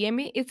that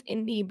DMA is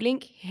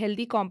enabling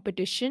healthy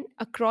competition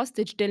across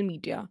digital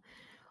media.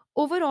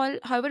 Overall,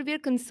 however, we are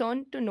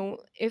concerned to know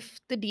if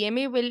the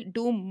DMA will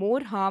do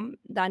more harm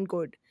than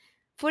good.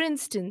 For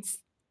instance,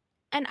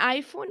 an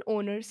iPhone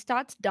owner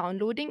starts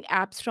downloading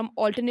apps from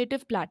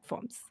alternative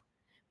platforms.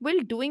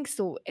 Will doing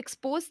so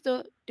expose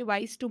the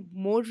device to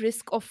more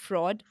risk of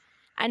fraud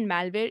and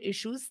malware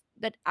issues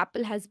that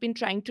Apple has been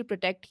trying to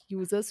protect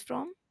users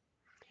from?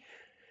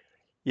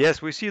 Yes,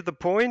 we see the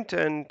point,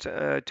 and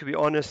to be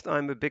honest,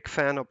 I'm a big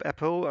fan of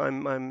Apple.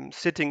 I'm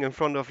sitting in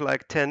front of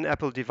like 10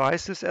 Apple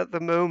devices at the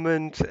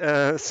moment,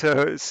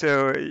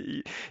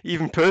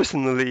 even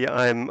personally,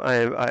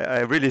 I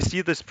really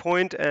see this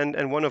point,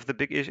 and one of the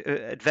big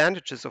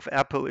advantages of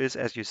Apple is,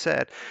 as you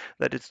said,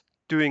 that it's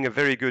doing a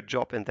very good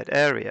job in that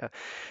area.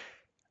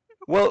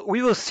 Well,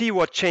 we will see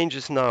what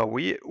changes now.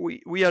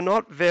 We are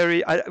not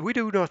very, we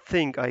do not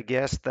think, I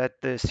guess,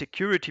 that the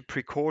security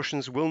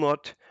precautions will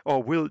not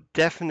or will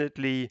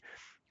definitely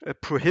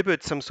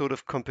prohibit some sort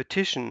of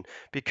competition,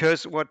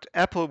 because what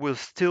Apple will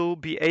still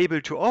be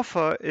able to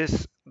offer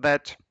is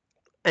that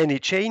any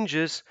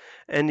changes,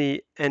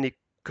 any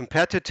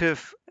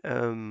competitive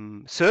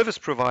service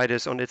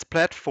providers on its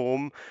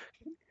platform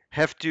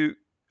have to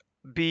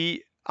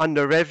be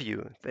under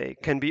review. They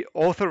can be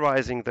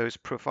authorizing those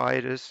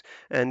providers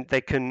and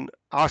they can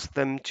ask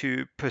them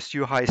to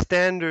pursue high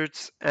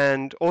standards.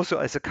 And also,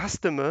 as a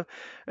customer,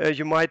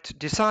 you might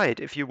decide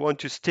if you want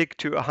to stick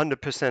to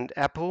 100%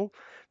 Apple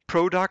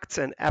products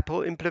and Apple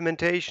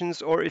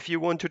implementations, or if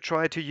you want to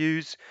try to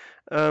use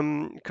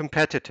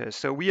competitors.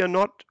 So we are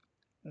not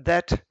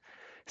that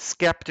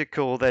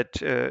skeptical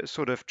that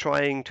sort of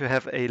trying to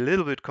have a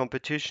little bit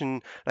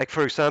competition, like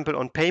for example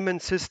on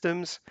payment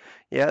systems,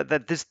 yeah,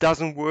 that this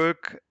doesn't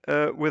work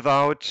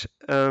without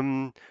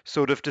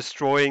sort of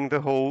destroying the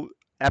whole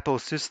Apple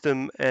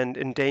system and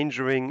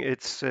endangering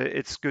its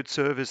good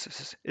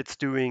services it's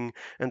doing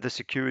and the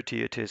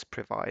security it is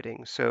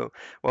providing. So,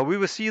 well, we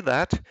will see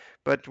that,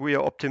 but we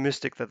are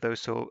optimistic that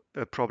those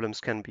problems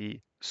can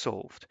be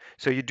solved.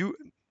 So you do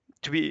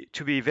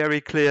to be very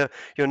clear,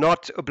 you're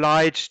not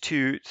obliged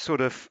to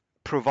sort of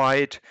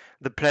provide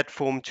the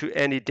platform to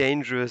any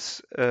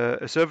dangerous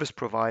service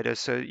provider,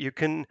 so you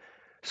can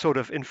sort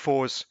of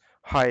enforce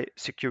high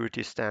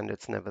security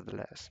standards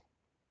nevertheless.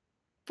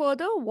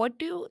 Further, what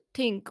do you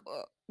think?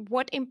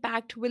 What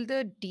impact will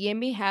the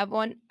DMA have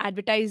on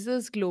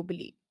advertisers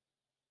globally?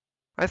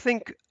 I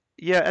think,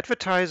 yeah,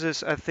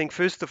 advertisers, I think,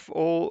 first of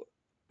all,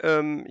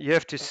 you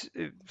have to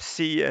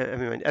see, I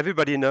mean,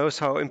 everybody knows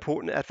how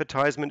important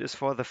advertisement is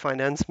for the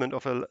financing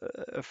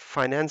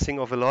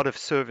of a lot of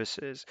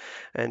services.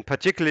 And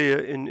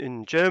particularly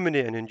in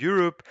Germany and in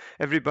Europe,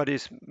 everybody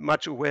is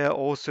much aware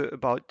also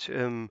about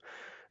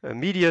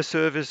media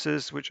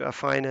services which are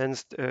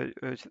financed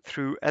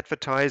through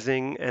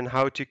advertising and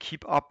how to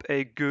keep up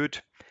a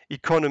good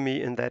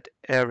economy in that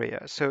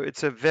area. So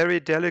it's a very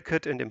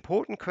delicate and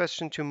important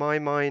question to my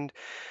mind.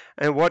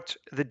 And what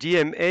the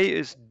DMA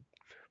is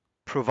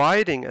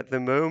providing at the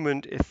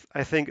moment, is,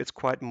 I think it's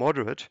quite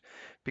moderate,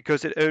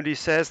 because it only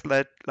says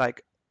that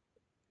like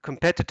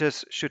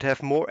competitors should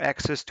have more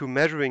access to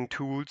measuring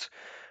tools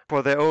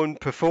for their own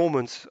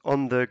performance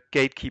on the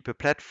gatekeeper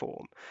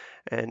platform.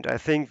 And I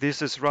think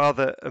this is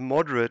rather a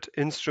moderate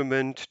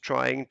instrument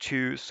trying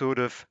to sort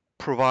of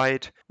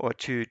provide or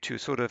to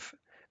sort of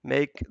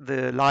make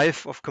the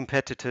life of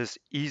competitors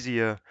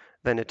easier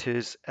than it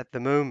is at the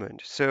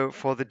moment. So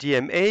for the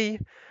DMA,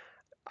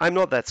 I'm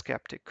not that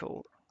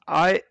skeptical.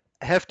 I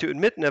have to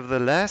admit,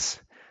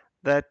 nevertheless,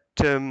 that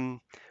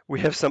we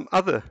have some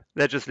other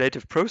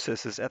legislative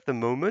processes at the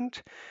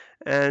moment,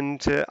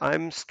 and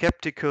I'm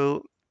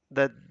skeptical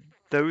that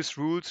those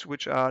rules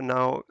which are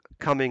now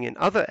coming in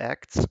other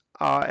acts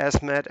are as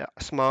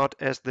smart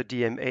as the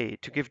DMA.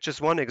 To give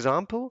just one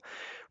example,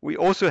 we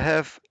also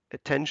have,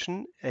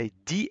 attention, a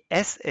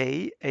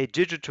DSA, a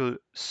Digital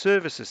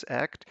Services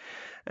Act,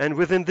 and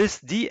within this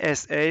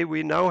DSA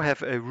we now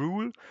have a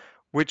rule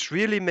which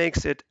really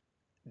makes it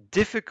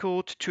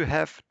difficult to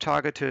have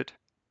targeted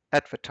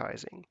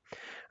advertising.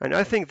 And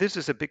I think this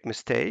is a big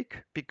mistake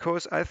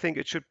because I think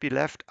it should be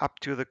left up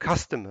to the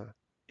customer.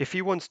 If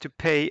he wants to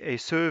pay a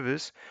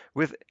service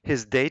with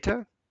his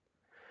data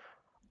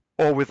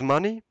or with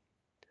money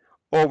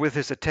or with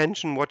his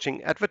attention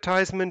watching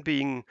advertisement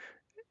being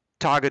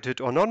targeted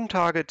or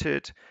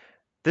non-targeted,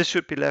 this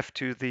should be left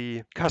to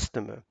the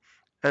customer.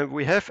 And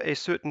we have a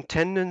certain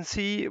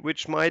tendency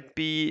which might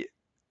be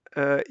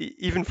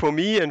even for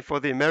me and for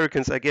the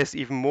Americans, I guess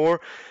even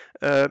more,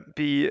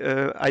 be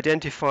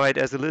identified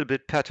as a little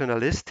bit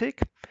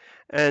paternalistic.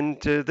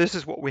 And this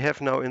is what we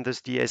have now in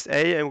this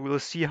DSA, and we'll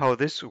see how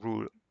this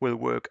rule will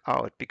work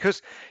out.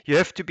 Because you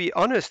have to be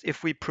honest,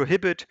 if we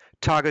prohibit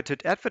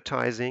targeted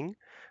advertising,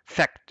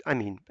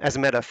 as a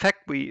matter of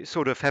fact, we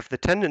sort of have the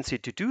tendency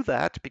to do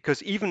that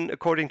because even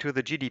according to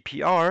the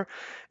GDPR,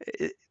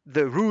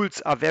 the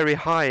rules are very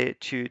high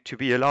to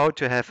be allowed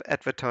to have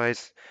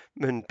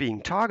advertisement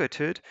being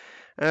targeted.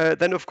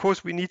 Then of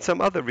course we need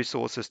some other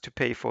resources to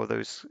pay for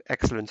those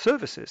excellent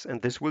services,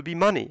 and this will be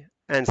money.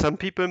 And some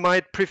people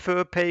might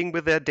prefer paying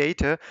with their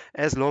data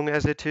as long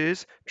as it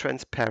is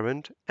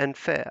transparent and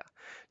fair.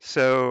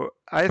 So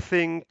I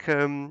think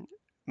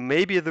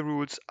maybe the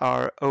rules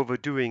are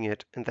overdoing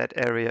it in that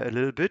area a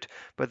little bit,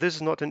 but this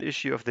is not an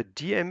issue of the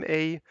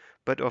DMA,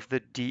 but of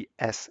the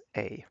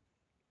DSA.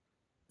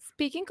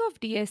 Speaking of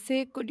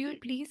DSA, could you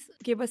please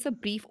give us a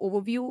brief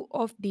overview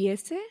of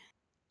DSA?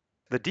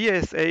 The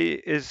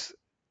DSA is,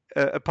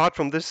 apart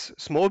from this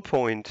small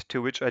point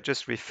to which I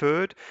just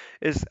referred,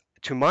 is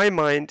to my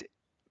mind,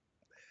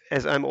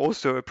 as I'm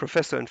also a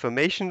professor in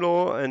information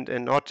law and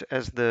not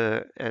as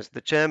the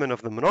chairman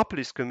of the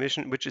Monopolies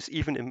Commission, which is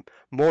even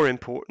more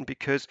important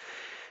because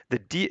the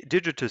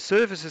Digital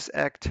Services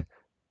Act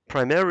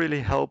primarily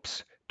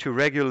helps to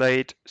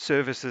regulate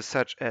services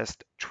such as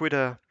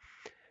Twitter,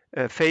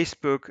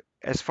 Facebook,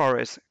 as far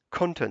as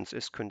contents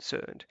is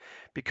concerned.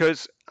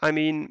 Because,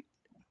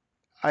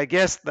 I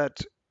guess that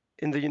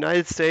in the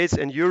United States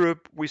and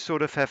Europe, we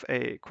sort of have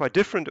a quite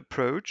different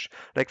approach.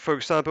 Like, for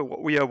example,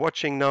 what we are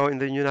watching now in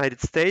the United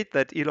States,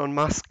 that Elon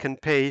Musk can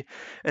pay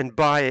and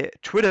buy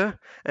Twitter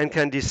and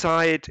can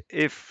decide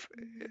if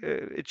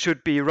it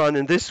should be run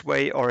in this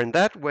way or in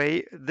that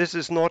way. This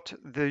is not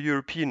the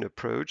European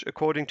approach.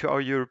 According to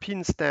our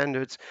European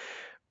standards,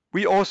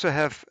 we also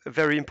have a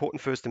very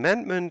important First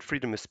Amendment.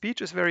 Freedom of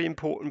speech is very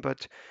important,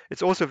 but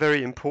it's also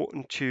very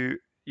important to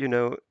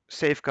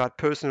safeguard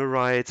personal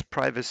rights,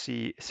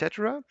 privacy,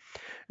 etc.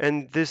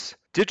 And this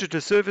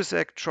Digital Service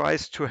Act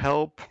tries to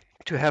help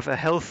to have a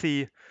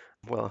healthy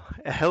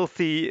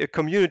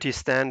community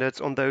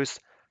standards on those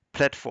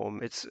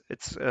platform. It's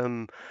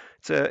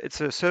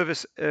a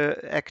service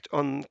act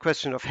on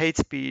question of hate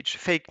speech,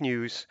 fake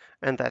news,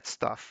 and that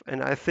stuff.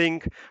 And I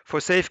think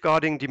for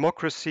safeguarding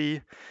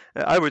democracy,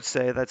 I would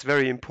say that's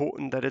very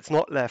important that it's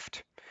not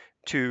left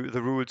to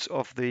the rules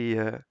of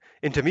the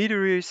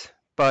intermediaries,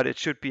 but it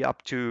should be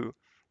up to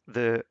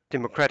the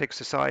democratic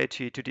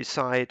society to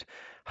decide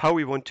how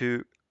we want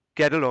to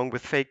get along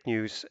with fake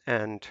news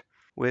and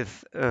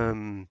with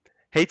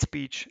hate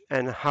speech,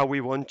 and how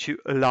we want to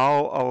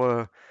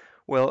allow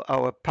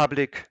our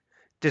public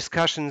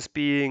discussions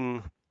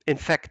being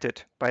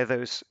infected by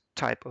those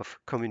type of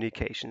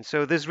communication.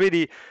 So this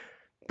really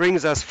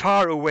brings us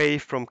far away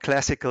from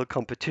classical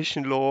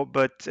competition law,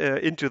 but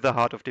into the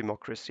heart of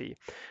democracy.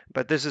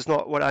 But this is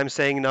not what I'm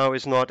saying now,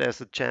 is not as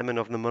the chairman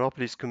of the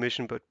Monopolies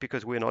Commission, but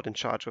because we're not in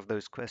charge of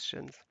those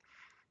questions.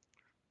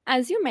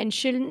 As you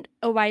mentioned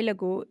a while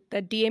ago,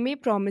 the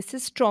DMA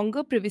promises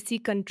stronger privacy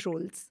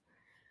controls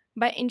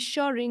by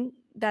ensuring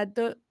that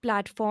the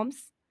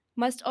platforms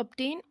must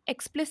obtain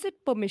explicit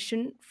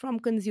permission from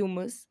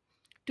consumers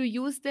to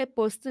use their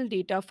personal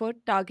data for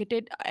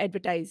targeted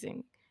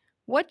advertising.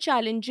 What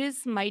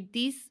challenges might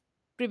these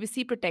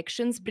privacy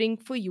protections bring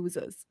for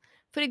users?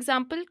 For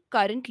example,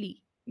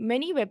 currently,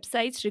 many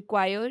websites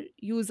require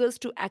users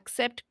to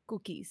accept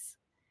cookies.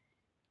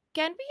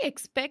 Can we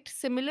expect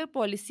similar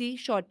policy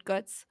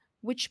shortcuts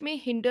which may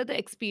hinder the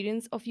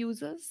experience of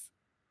users?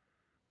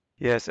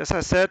 Yes, as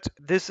I said,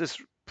 this is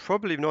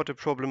probably not a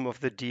problem of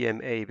the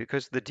DMA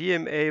because the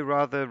DMA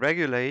rather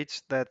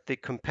regulates that the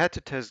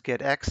competitors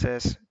get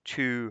access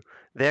to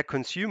their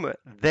consumer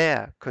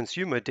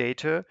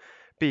data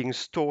being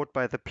stored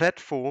by the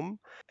platform,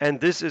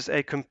 and this is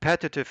a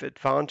competitive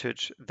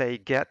advantage they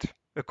get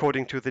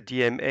according to the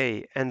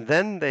DMA, and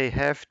then they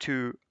have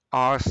to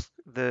ask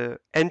the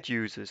end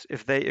users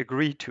if they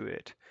agree to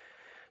it.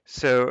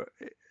 So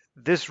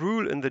this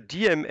rule in the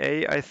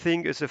DMA, I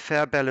think, is a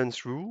fair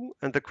balance rule.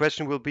 And the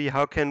question will be,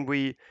 how can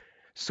we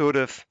sort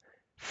of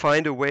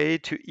find a way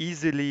to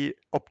easily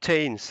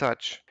obtain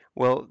such?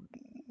 Well,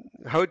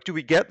 how do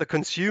we get the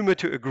consumer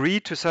to agree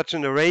to such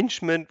an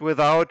arrangement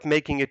without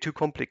making it too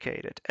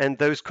complicated? And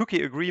those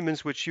cookie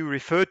agreements which you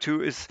refer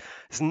to is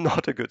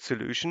not a good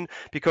solution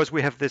because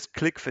we have this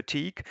click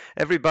fatigue.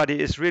 Everybody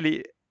is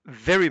really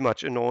very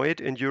much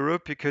annoyed in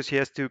Europe because he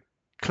has to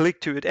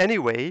click to it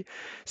anyway.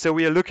 So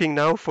we are looking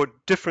now for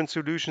different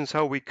solutions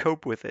how we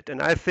cope with it.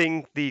 And I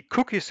think the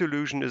cookie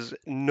solution is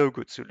no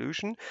good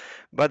solution,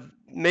 but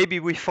maybe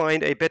we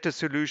find a better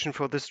solution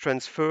for this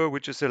transfer,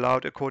 which is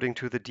allowed according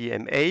to the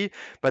DMA.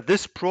 But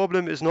this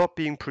problem is not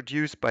being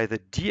produced by the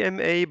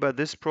DMA, but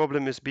this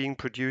problem is being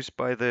produced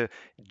by the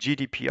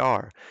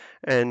GDPR.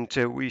 And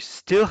we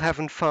still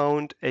haven't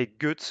found a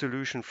good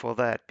solution for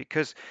that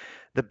because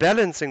the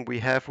balancing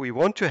we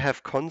want to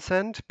have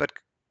consent, but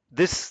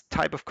this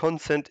type of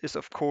consent is,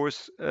 of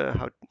course,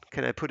 how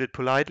can I put it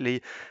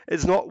politely,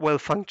 it's not well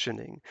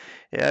functioning.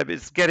 Yeah,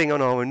 it's getting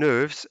on our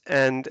nerves,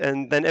 and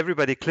then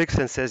everybody clicks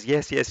and says,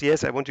 yes, yes,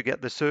 yes, I want to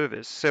get the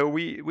service. So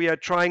we are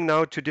trying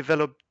now to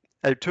develop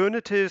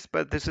alternatives,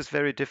 but this is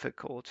very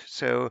difficult.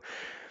 So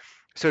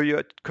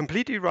you're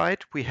completely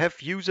right. We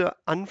have user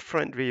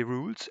unfriendly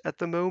rules at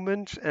the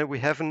moment, and we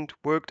haven't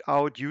worked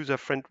out user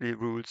friendly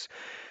rules,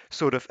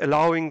 sort of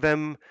allowing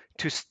them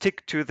to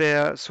stick to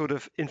their sort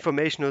of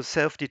informational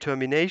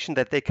self-determination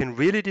that they can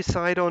really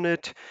decide on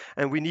it.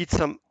 And we need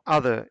some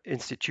other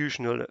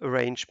institutional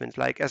arrangement.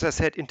 Like, as I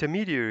said,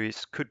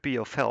 intermediaries could be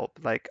of help.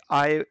 Like,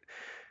 I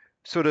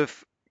sort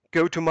of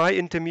go to my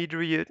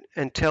intermediary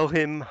and tell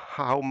him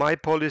how my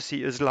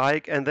policy is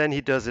like, and then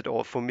he does it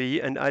all for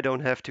me, and I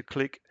don't have to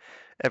click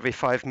every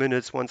 5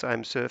 minutes once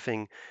I'm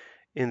surfing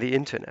in the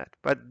internet.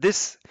 But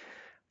this,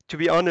 to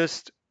be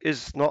honest,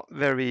 is not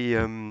very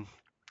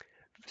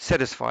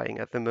satisfying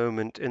at the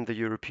moment in the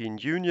European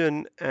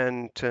Union,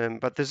 and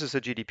but this is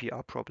a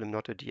GDPR problem,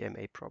 not a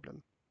DMA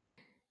problem.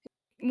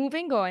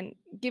 Moving on,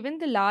 given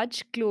the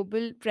large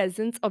global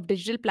presence of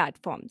digital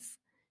platforms,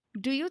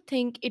 do you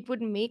think it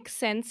would make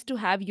sense to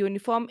have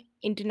uniform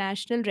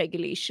international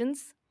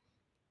regulations?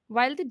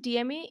 While the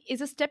DMA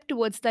is a step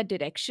towards that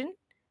direction,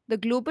 the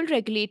global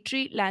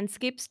regulatory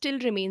landscape still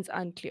remains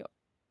unclear.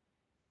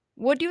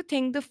 What do you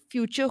think the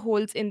future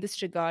holds in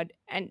this regard?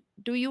 And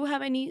do you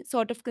have any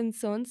sort of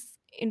concerns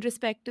in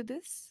respect to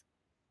this?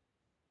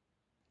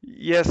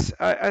 Yes,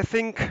 I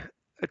think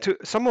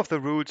some of the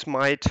rules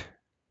might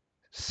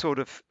sort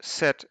of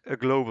set a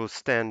global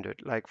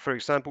standard. Like, for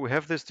example, we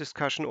have this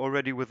discussion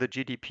already with the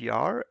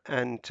GDPR,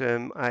 and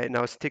I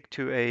now stick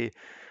to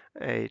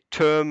a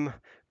term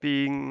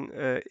being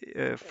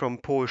from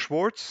Paul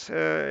Schwartz,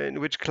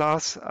 in which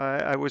class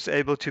I was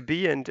able to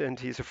be, and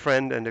he's a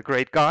friend and a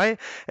great guy,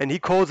 and he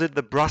calls it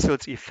the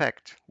Brussels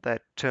effect,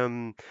 that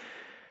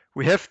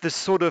we have this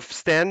sort of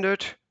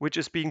standard which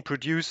is being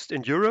produced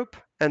in Europe,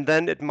 and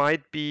then it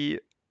might be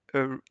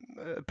uh,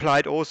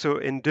 applied also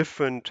in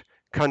different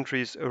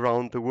countries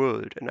around the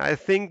world. And I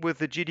think with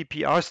the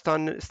GDPR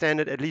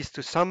standard, at least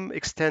to some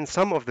extent,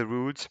 some of the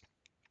rules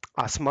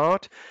are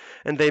smart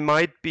and they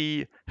might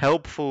be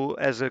helpful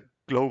as a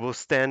global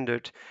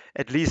standard,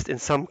 at least in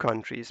some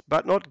countries,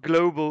 but not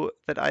global.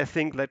 That I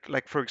think that,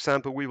 like, for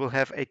example, we will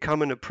have a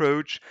common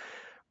approach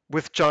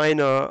with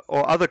China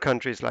or other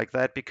countries like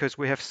that, because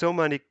we have so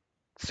many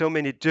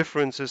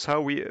differences how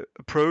we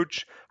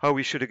approach, how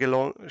we should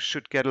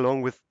get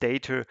along with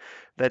data,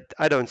 that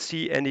I don't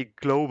see any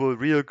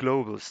real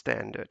global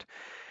standard.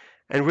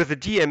 And with the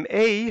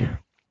DMA,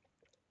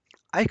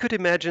 I could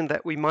imagine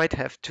that we might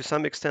have to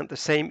some extent the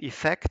same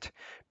effect,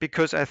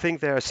 because I think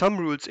there are some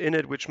rules in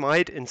it which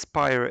might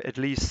inspire at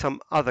least some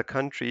other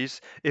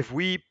countries if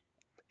we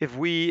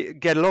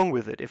get along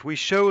with it, if we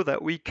show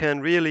that we can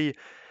really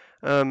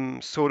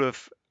sort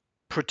of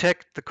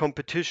protect the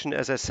competition,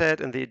 as I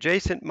said, in the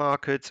adjacent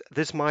markets.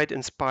 This might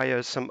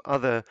inspire some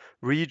other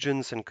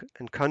regions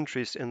and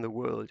countries in the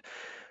world.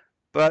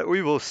 But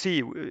we will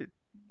see.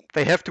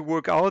 They have to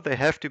work out, they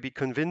have to be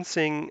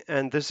convincing,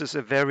 and this is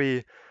a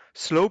very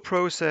slow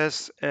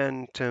process.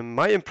 And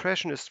my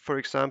impression is, for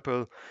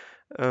example,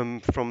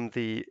 from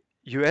the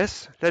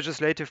US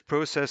legislative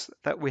process,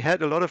 that we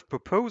had a lot of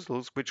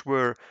proposals which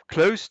were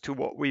close to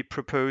what we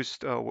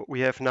proposed, what we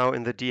have now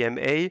in the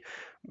DMA.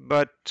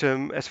 But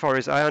as far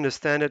as I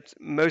understand it,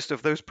 most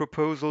of those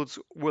proposals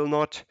will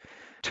not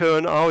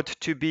turn out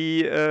to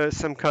be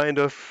some kind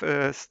of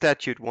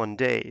statute one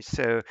day.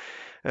 So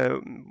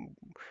um,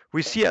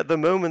 we see at the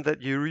moment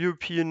that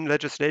European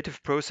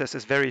legislative process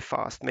is very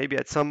fast. Maybe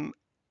at some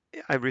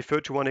I refer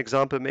to one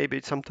example, maybe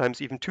it's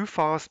sometimes even too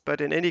fast,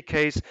 but in any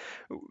case,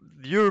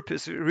 Europe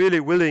is really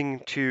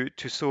willing to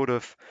sort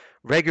of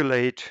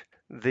regulate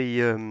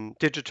the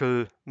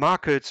digital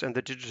markets and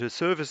the digital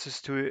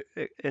services to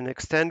an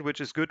extent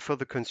which is good for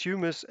the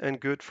consumers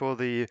and good for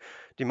the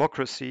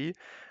democracy.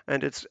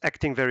 And it's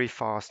acting very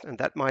fast. And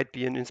that might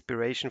be an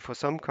inspiration for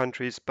some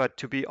countries. But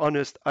to be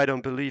honest, I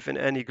don't believe in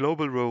any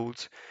global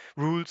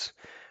rules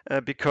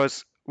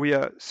because we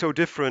are so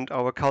different.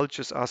 Our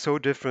cultures are so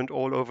different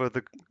all over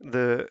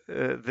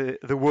the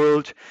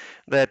world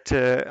that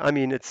I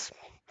mean, it's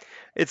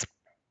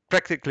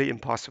practically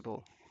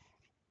impossible.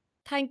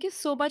 Thank you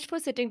so much for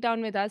sitting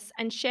down with us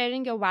and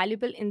sharing your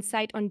valuable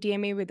insight on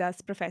DMA with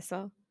us,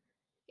 Professor.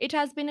 It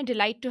has been a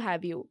delight to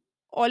have you.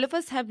 All of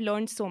us have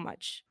learned so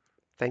much.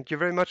 Thank you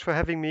very much for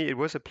having me. It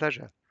was a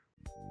pleasure.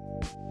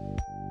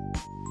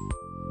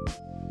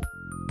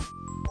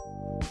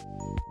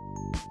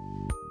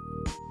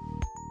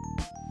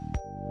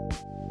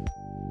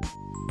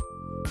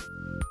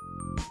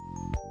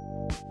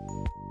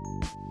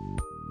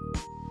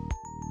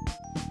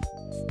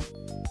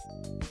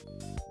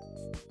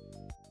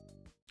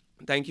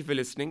 Thank you for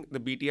listening. The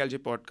BTLJ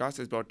podcast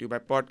is brought to you by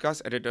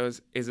podcast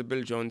editors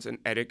Isabel Jones and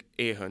Eric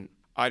Ahern.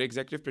 Our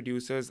executive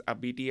producers are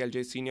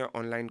BTLJ senior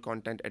online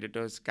content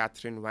editors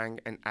Catherine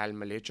Wang and Al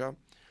Malecha.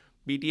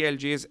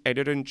 BTLJ's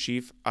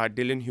editor-in-chief are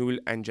Dylan Hewell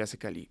and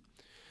Jessica Lee.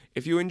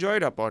 If you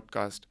enjoyed our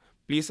podcast,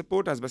 please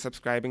support us by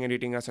subscribing and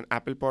rating us on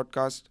Apple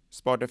Podcasts,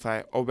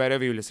 Spotify, or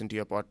wherever you listen to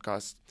your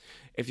podcasts.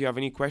 If you have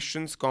any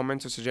questions,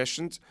 comments, or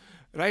suggestions,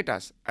 write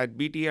us at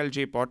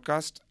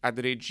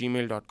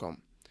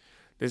btljpodcast@gmail.com.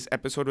 This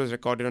episode was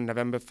recorded on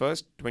November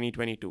 1st,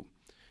 2022.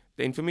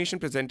 The information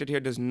presented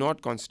here does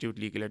not constitute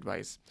legal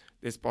advice.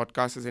 This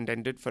podcast is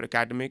intended for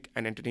academic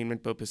and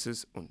entertainment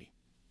purposes only.